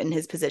be put in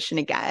his position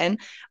again.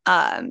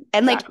 And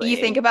like you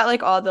think Exactly. about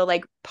like all the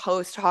like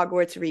post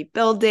Hogwarts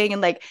rebuilding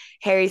and like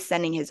Harry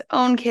sending his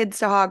own kids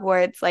to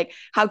Hogwarts, like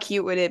how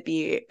cute would it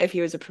be if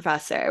he was a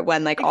professor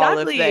when like all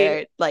of Exactly.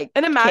 their like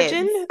And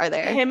imagine kids are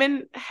there? him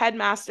and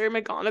Headmaster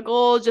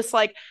McGonagall just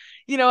like,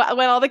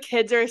 when all the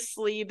kids are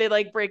asleep, they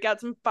like break out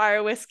some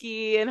fire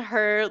whiskey in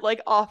her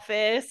like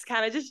office,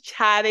 kind of just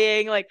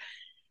chatting. Like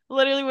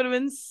literally would have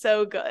been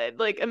so good.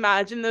 Like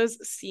imagine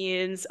those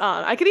scenes.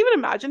 I could even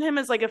imagine him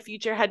as like a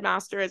future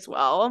headmaster as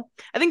well.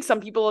 I think some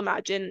people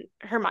imagine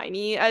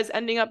Hermione as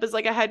ending up as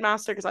like a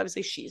headmaster because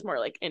obviously she's more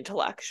like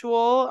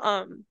intellectual.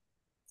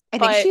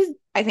 But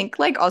I think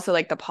like also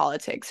like the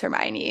politics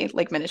Hermione,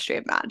 like Ministry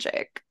of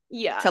Magic to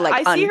yeah,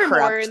 like I see her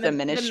more in uncorrupt the the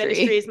ministry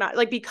ministry. as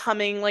like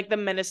becoming like the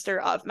minister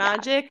of Yeah.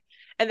 magic,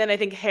 and then I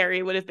think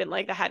Harry would have been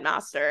like the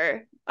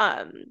headmaster.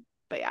 But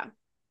yeah.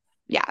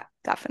 Yeah,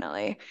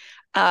 definitely.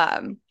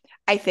 Um,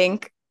 I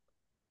think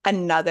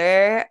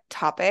another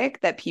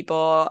topic that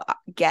people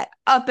get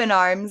up in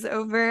arms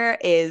over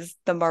is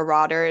the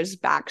Marauders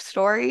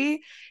backstory.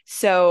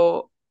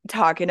 So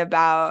talking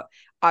about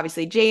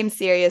obviously James,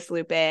 Sirius,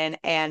 Lupin,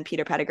 and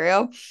Peter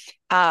Pettigrew.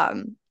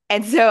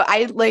 And so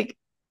I like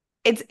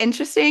it's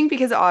interesting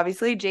because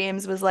obviously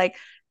James was like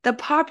the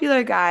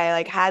popular guy,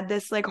 like had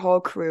this like whole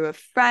crew of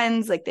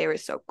friends, like they were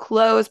so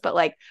close, but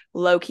like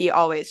low-key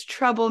always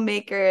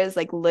troublemakers,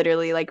 like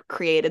literally like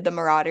created the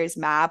Marauders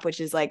map, which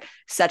is like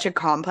such a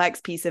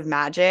complex piece of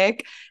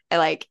magic. And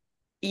like,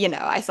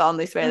 I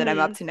solemnly swear that I'm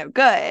up Mm-hmm. to no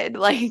good.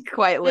 Like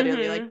quite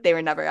literally, like Mm-hmm. they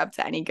were never up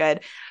to any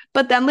good.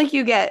 But then like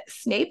you get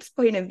Snape's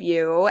point of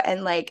view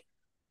and like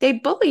they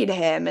bullied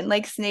him and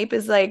like Snape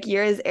is like,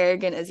 you're as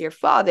arrogant as your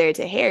father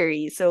to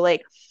Harry. So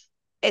like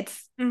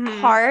it's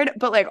Mm-hmm. hard,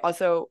 but like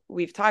also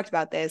we've talked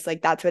about this.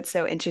 Like that's what's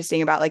so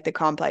interesting about like the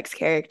complex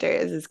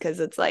characters is because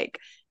it's like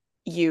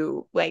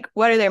you like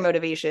what are their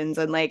motivations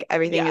and like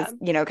everything Yeah.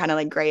 is, kind of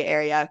like gray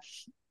area.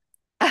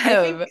 I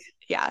think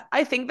Yeah.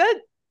 I think that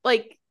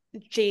like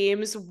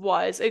James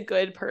was a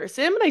good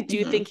person, but I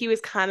do Mhm. think he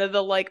was kind of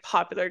the like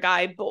popular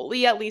guy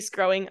bully, at least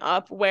growing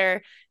up,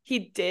 where he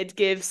did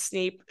give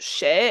Snape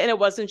shit. And it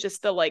wasn't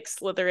just the like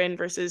Slytherin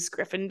versus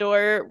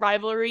Gryffindor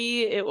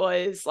rivalry. It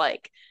was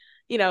like,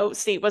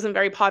 Snape wasn't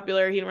very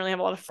popular. He didn't really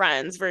have a lot of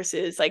friends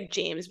versus like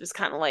James was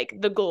kind of like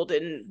the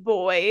golden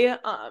boy.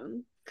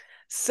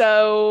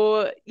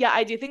 So yeah,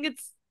 I do think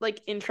it's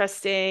like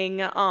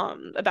interesting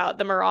about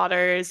the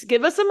Marauders.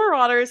 Give us a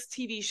Marauders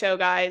TV show,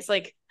 guys.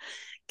 Like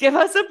give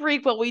us a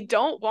prequel. We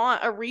don't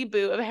want a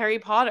reboot of Harry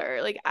Potter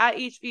like at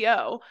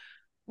HBO.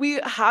 We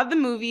have the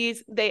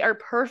movies. They are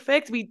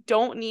perfect. We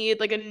don't need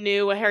like a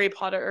new Harry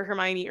Potter or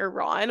Hermione or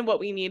Ron. What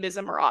we need is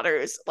a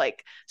Marauders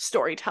like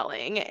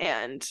storytelling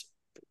and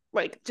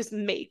like just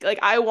make like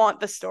I want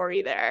the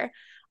story there.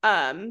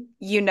 Um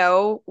You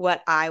know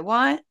what I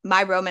want?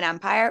 My Roman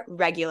Empire,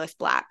 Regulus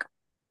Black.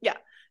 Yeah.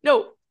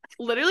 No,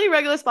 literally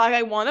Regulus Black.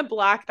 I want a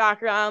black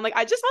background. Like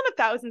I just want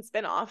 1,000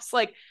 spin-offs.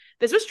 Like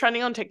this was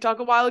trending on TikTok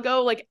a while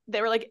ago. Like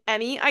they were like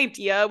any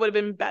idea would have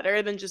been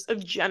better than just a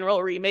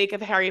general remake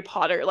of Harry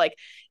Potter. Like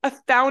a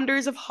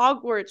Founders of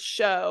Hogwarts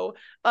show,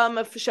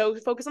 a show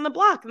focused on the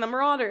Black and the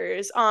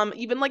Marauders,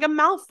 even like a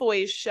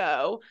Malfoy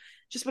show.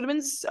 Just would have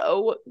been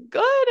so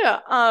good.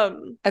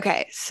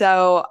 Okay,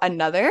 so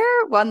another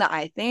one that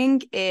I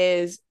think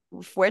is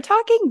if we're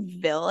talking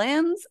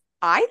villains,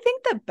 I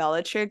think that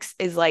Bellatrix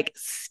is like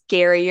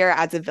scarier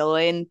as a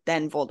villain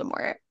than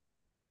Voldemort.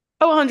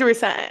 Oh,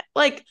 100%.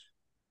 Like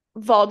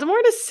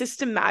Voldemort is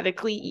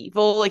systematically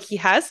evil. Like he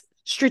has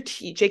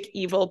strategic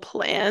evil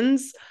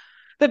plans.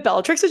 But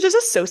Bellatrix is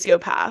just a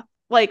sociopath.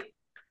 Like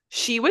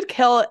she would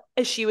kill,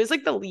 if she was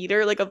like the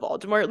leader, like a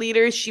Voldemort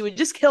leader, she would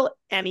just kill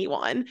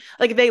anyone.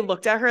 Like if they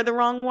looked at her the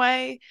wrong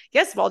way.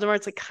 Yes,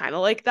 Voldemort's like kind of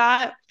like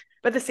that,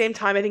 but at the same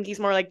time, I think he's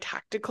more like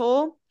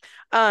tactical.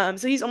 So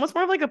he's almost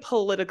more of like a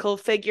political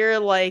figure,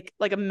 like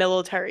a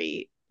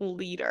military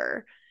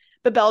leader.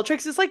 But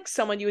Bellatrix is like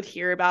someone you would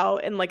hear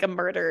about in like a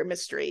murder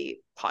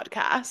mystery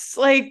podcast.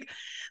 Like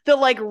the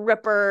like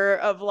Ripper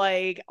of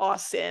like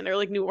Austin or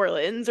like New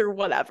Orleans or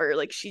whatever.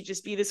 Like she'd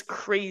just be this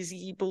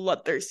crazy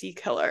bloodthirsty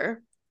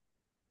killer.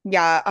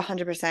 Yeah,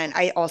 100%.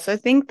 I also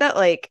think that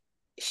like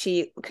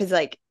because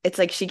like it's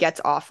like she gets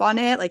off on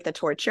it, like the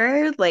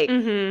torture. Like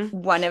Mm-hmm.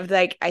 one of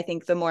like I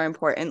think the more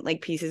important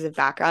like pieces of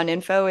background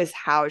info is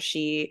how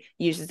she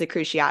uses the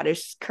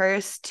Cruciatus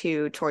curse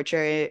to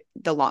torture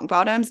the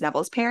Longbottoms,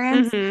 Neville's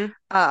parents.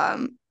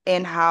 Mm-hmm.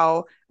 And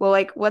how well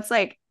like what's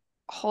like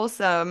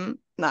wholesome,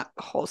 not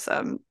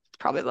wholesome,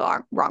 probably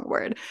the wrong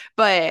word,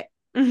 but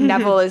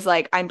Neville Mm-hmm. is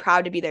like, I'm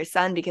proud to be their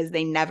son because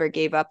they never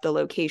gave up the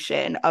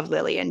location of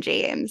Lily and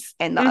James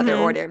and the other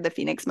Mm-hmm. Order of the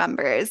Phoenix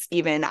members,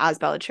 even as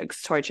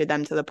Bellatrix tortured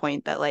them to the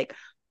point that like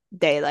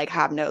they like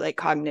have no like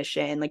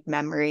cognition, like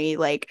memory,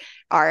 like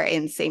are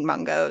in St.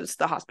 Mungo's,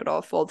 the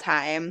hospital full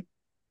time.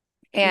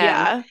 And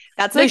Yeah.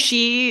 that's No, like,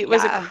 she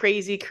was a yeah,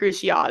 crazy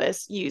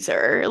Cruciatus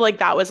user. Like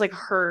that was like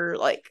her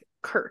like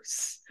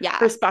curse, her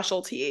yeah,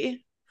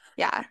 specialty.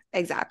 yeah,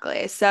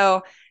 exactly.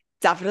 So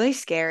definitely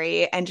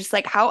scary and just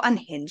like how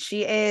unhinged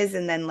she is.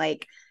 And then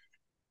like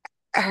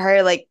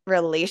her like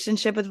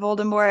relationship with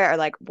Voldemort or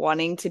like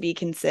wanting to be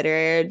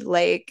considered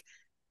like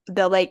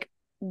the like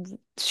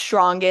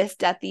strongest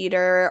Death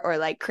Eater or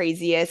like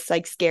craziest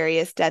like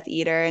scariest Death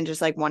Eater and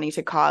just like wanting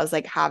to cause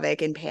like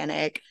havoc and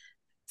panic.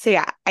 So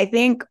yeah, I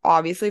think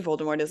obviously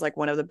Voldemort is like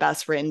one of the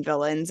best written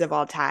villains of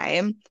all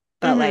time,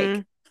 but like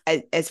Mm-hmm.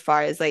 as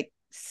far as like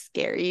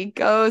scary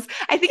goes,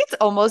 I think it's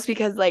almost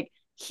because like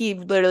he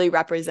literally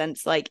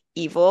represents like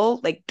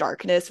evil, like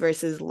darkness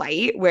versus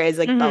light, whereas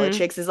like Mm-hmm.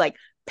 Bellatrix is like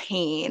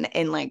pain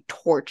and like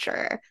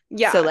torture. So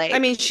Yeah. I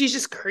like mean, she's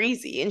just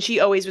crazy and she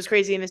always was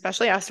crazy. And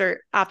especially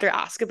after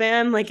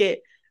Azkaban, like it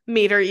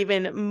made her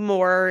even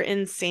more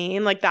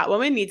insane. Like that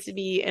woman needs to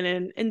be in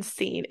an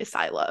insane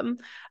asylum.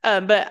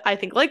 But I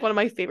think like one of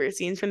my favorite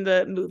scenes from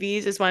the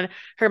movies is when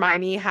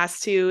Hermione has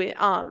to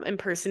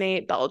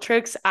impersonate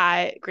Bellatrix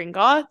at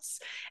Gringotts.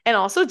 And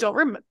also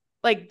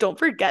don't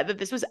forget that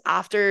this was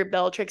after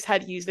Bellatrix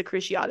had used the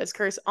Cruciatus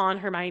curse on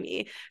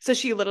Hermione. So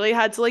she literally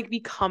had to like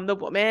become the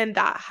woman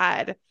that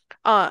had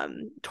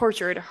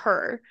tortured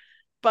her.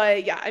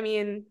 But yeah, I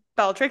mean,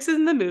 Bellatrix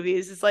in the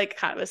movies is like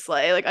kind of a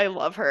slay. Like I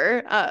love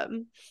her.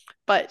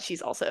 But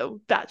she's also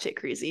batshit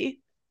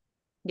crazy.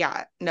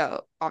 yeah,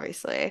 no,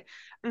 obviously.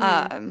 Mm-hmm.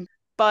 Um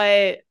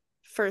But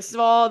first of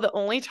all, the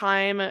only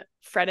time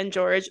Fred and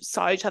George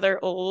saw each other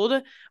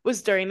old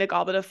was during the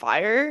Goblet of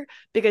Fire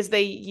because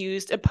they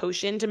used a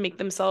potion to make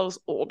themselves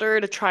older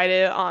to try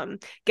to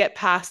get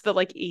past the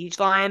like age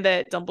line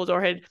that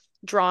Dumbledore had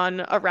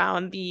drawn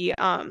around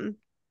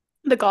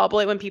the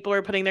goblet when people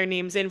were putting their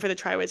names in for the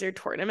Triwizard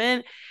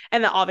tournament.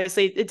 And then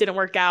obviously it didn't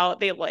work out.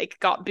 They like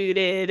got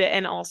booted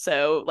and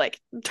also like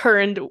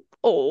turned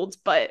old.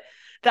 But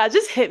that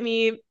just hit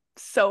me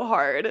so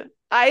hard.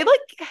 I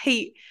like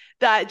hate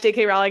that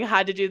J.K. Rowling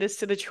had to do this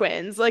to the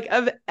twins. Like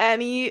of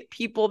any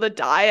people that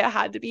die, it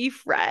had to be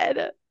Fred.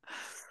 I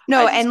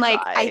No, just and like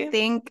I cry.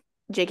 think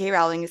J.K.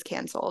 Rowling is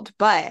canceled,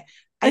 but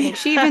I think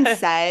she even Yeah.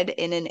 said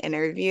in an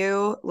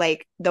interview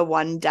like the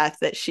one death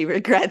that she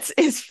regrets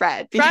is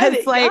Fred Fred,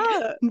 because like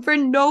yeah. for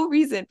no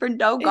reason, for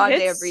no It goddamn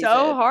hits so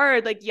reason.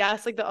 hard. Like,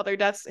 yes, like the other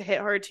deaths hit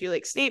hard too.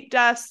 Like Snape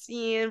death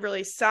scene,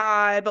 really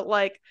sad, but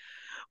like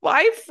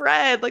why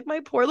Fred? Like my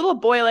poor little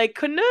boy, like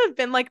couldn't it have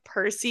been like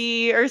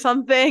Percy or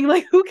something?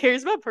 Like who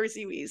cares about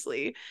Percy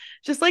Weasley?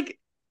 Just like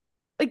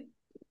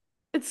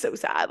it's so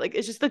sad. Like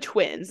it's just the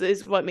twins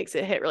is what makes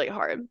it hit really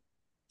hard.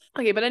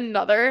 Okay, but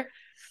another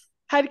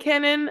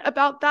headcanon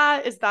about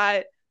that is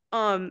that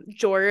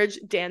George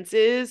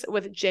dances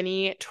with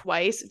Ginny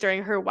twice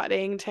during her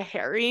wedding to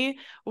Harry,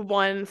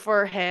 one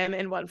for him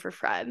and one for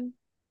Fred.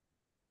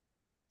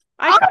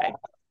 I Oh, cry.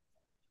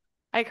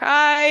 I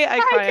cry. I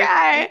I cry. I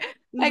cry. cry.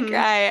 I Mm-hmm.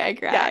 cry. I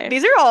Yeah, cry.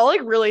 these are all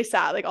like really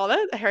sad. Like all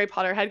the Harry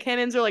Potter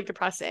headcanons are like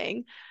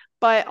depressing.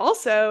 But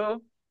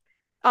also,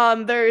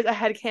 there's a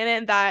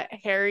headcanon that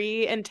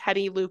Harry and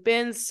Teddy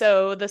Lupin,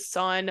 so the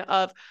son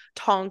of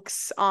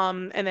Tonks,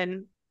 and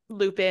then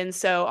Lupin,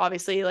 so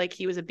obviously like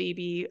he was a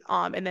baby,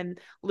 and then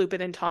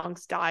Lupin and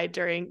Tonks died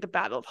during the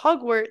Battle of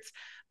Hogwarts,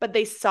 but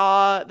they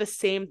saw the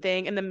same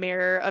thing in the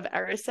Mirror of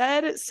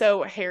Erised.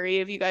 So Harry,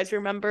 if you guys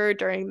remember,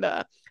 during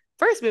the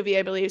first movie,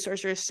 I believe,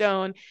 Sorcerer's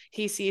Stone,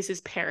 he sees his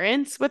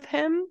parents with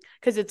him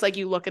because it's like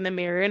you look in the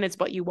mirror and it's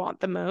what you want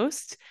the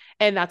most.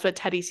 And that's what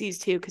Teddy sees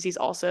too, because he's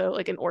also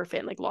like an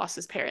orphan, like lost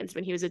his parents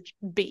when he was a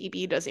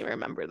baby, doesn't even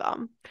remember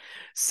them.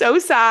 So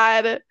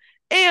sad.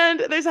 And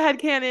there's a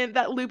headcanon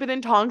that Lupin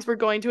and Tonks were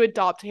going to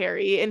adopt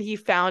Harry, and he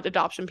found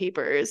adoption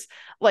papers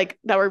like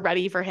that were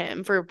ready for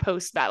him for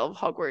post Battle of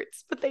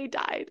Hogwarts, but they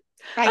died.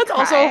 I That's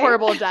also a cry.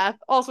 horrible death.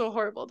 Also a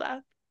horrible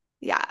death.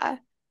 Yeah.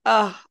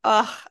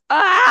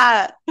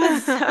 Ah.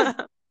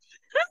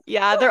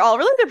 Yeah, they're all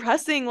really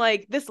depressing.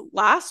 Like this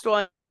last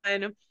one,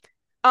 and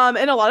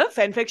a lot of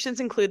fan fictions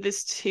include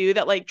this too,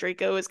 that like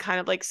Draco is kind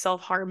of like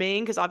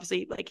self-harming because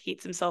obviously like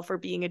hates himself for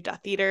being a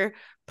Death Eater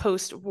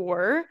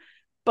post-war.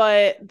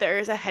 But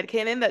there's a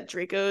headcanon that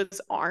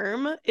Draco's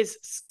arm is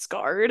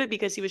scarred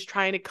because he was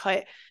trying to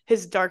cut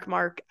his dark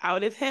mark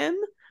out of him.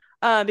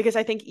 Because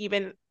I think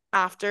even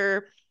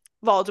after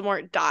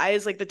Voldemort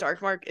dies, like the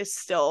dark mark is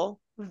still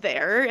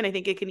there, and I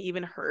think it can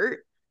even hurt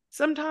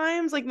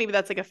sometimes. Like maybe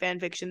that's like a fan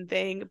fiction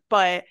thing,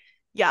 but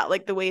yeah,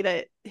 like the way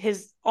that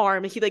his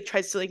arm, he like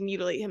tries to like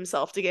mutilate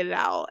himself to get it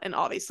out, and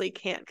obviously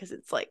can't because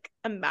it's like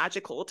a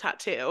magical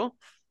tattoo.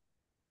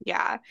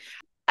 Yeah.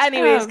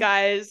 Anyways, Um,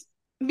 guys,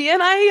 me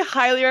and I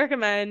highly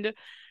recommend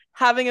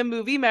having a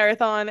movie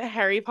marathon,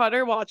 Harry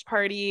Potter watch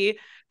party.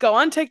 Go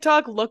on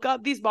TikTok, look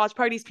up these watch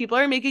parties. People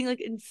are making like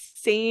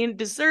insane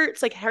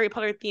desserts, like Harry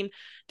Potter themed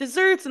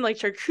desserts and like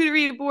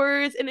charcuterie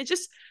boards. And it's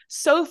just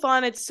so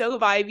fun. It's so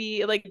vibey.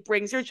 It like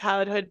brings your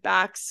childhood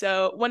back.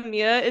 So when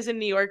Mia is in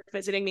New York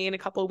visiting me in a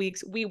couple of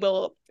weeks, we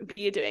will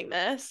be doing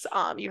this.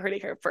 You heard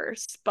it here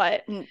first.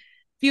 But n- if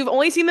you've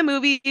only seen the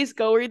movies,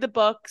 go read the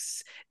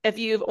books. If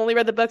you've only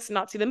read the books and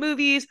not seen the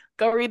movies,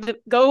 go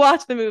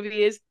watch the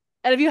movies.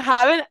 And if you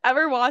haven't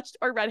ever watched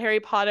or read Harry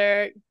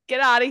Potter,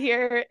 get out of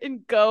here and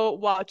go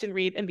watch and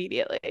read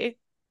immediately.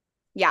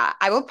 yeah,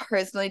 I will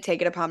personally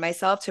take it upon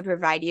myself to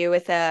provide you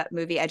with a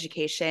movie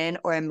education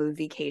or a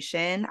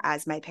moviecation,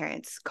 as my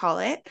parents call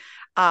it,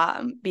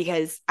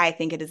 because I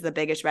think it is the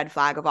biggest red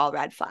flag of all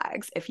red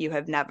flags if you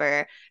have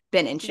never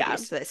been Yeah.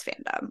 introduced to this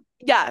fandom.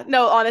 Yeah,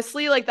 no,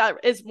 honestly, like that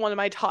is one of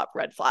my top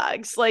red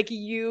flags. Like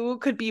you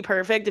could be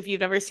perfect if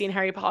you've never seen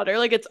Harry Potter.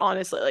 Like it's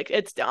honestly like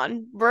it's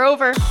done. We're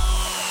over.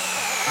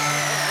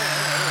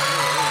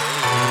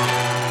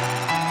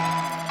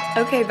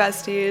 Okay,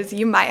 besties,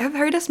 you might have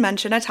heard us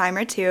mention a time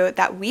or two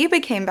that we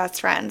became best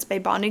friends by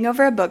bonding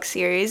over a book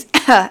series,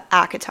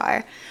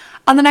 ACOTAR.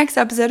 On the next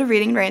episode of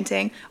Reading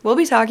Ranting, we'll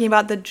be talking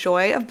about the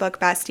joy of book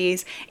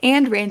besties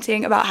and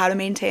ranting about how to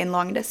maintain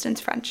long distance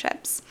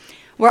friendships.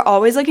 We're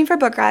always looking for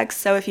book recs,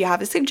 so if you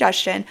have a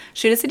suggestion,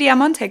 shoot us a DM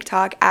on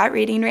TikTok at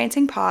Reading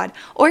Ranting Pod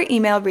or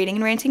email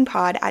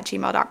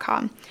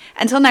readingrantingpod@gmail.com.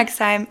 Until next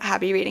time,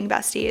 happy reading,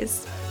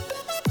 besties.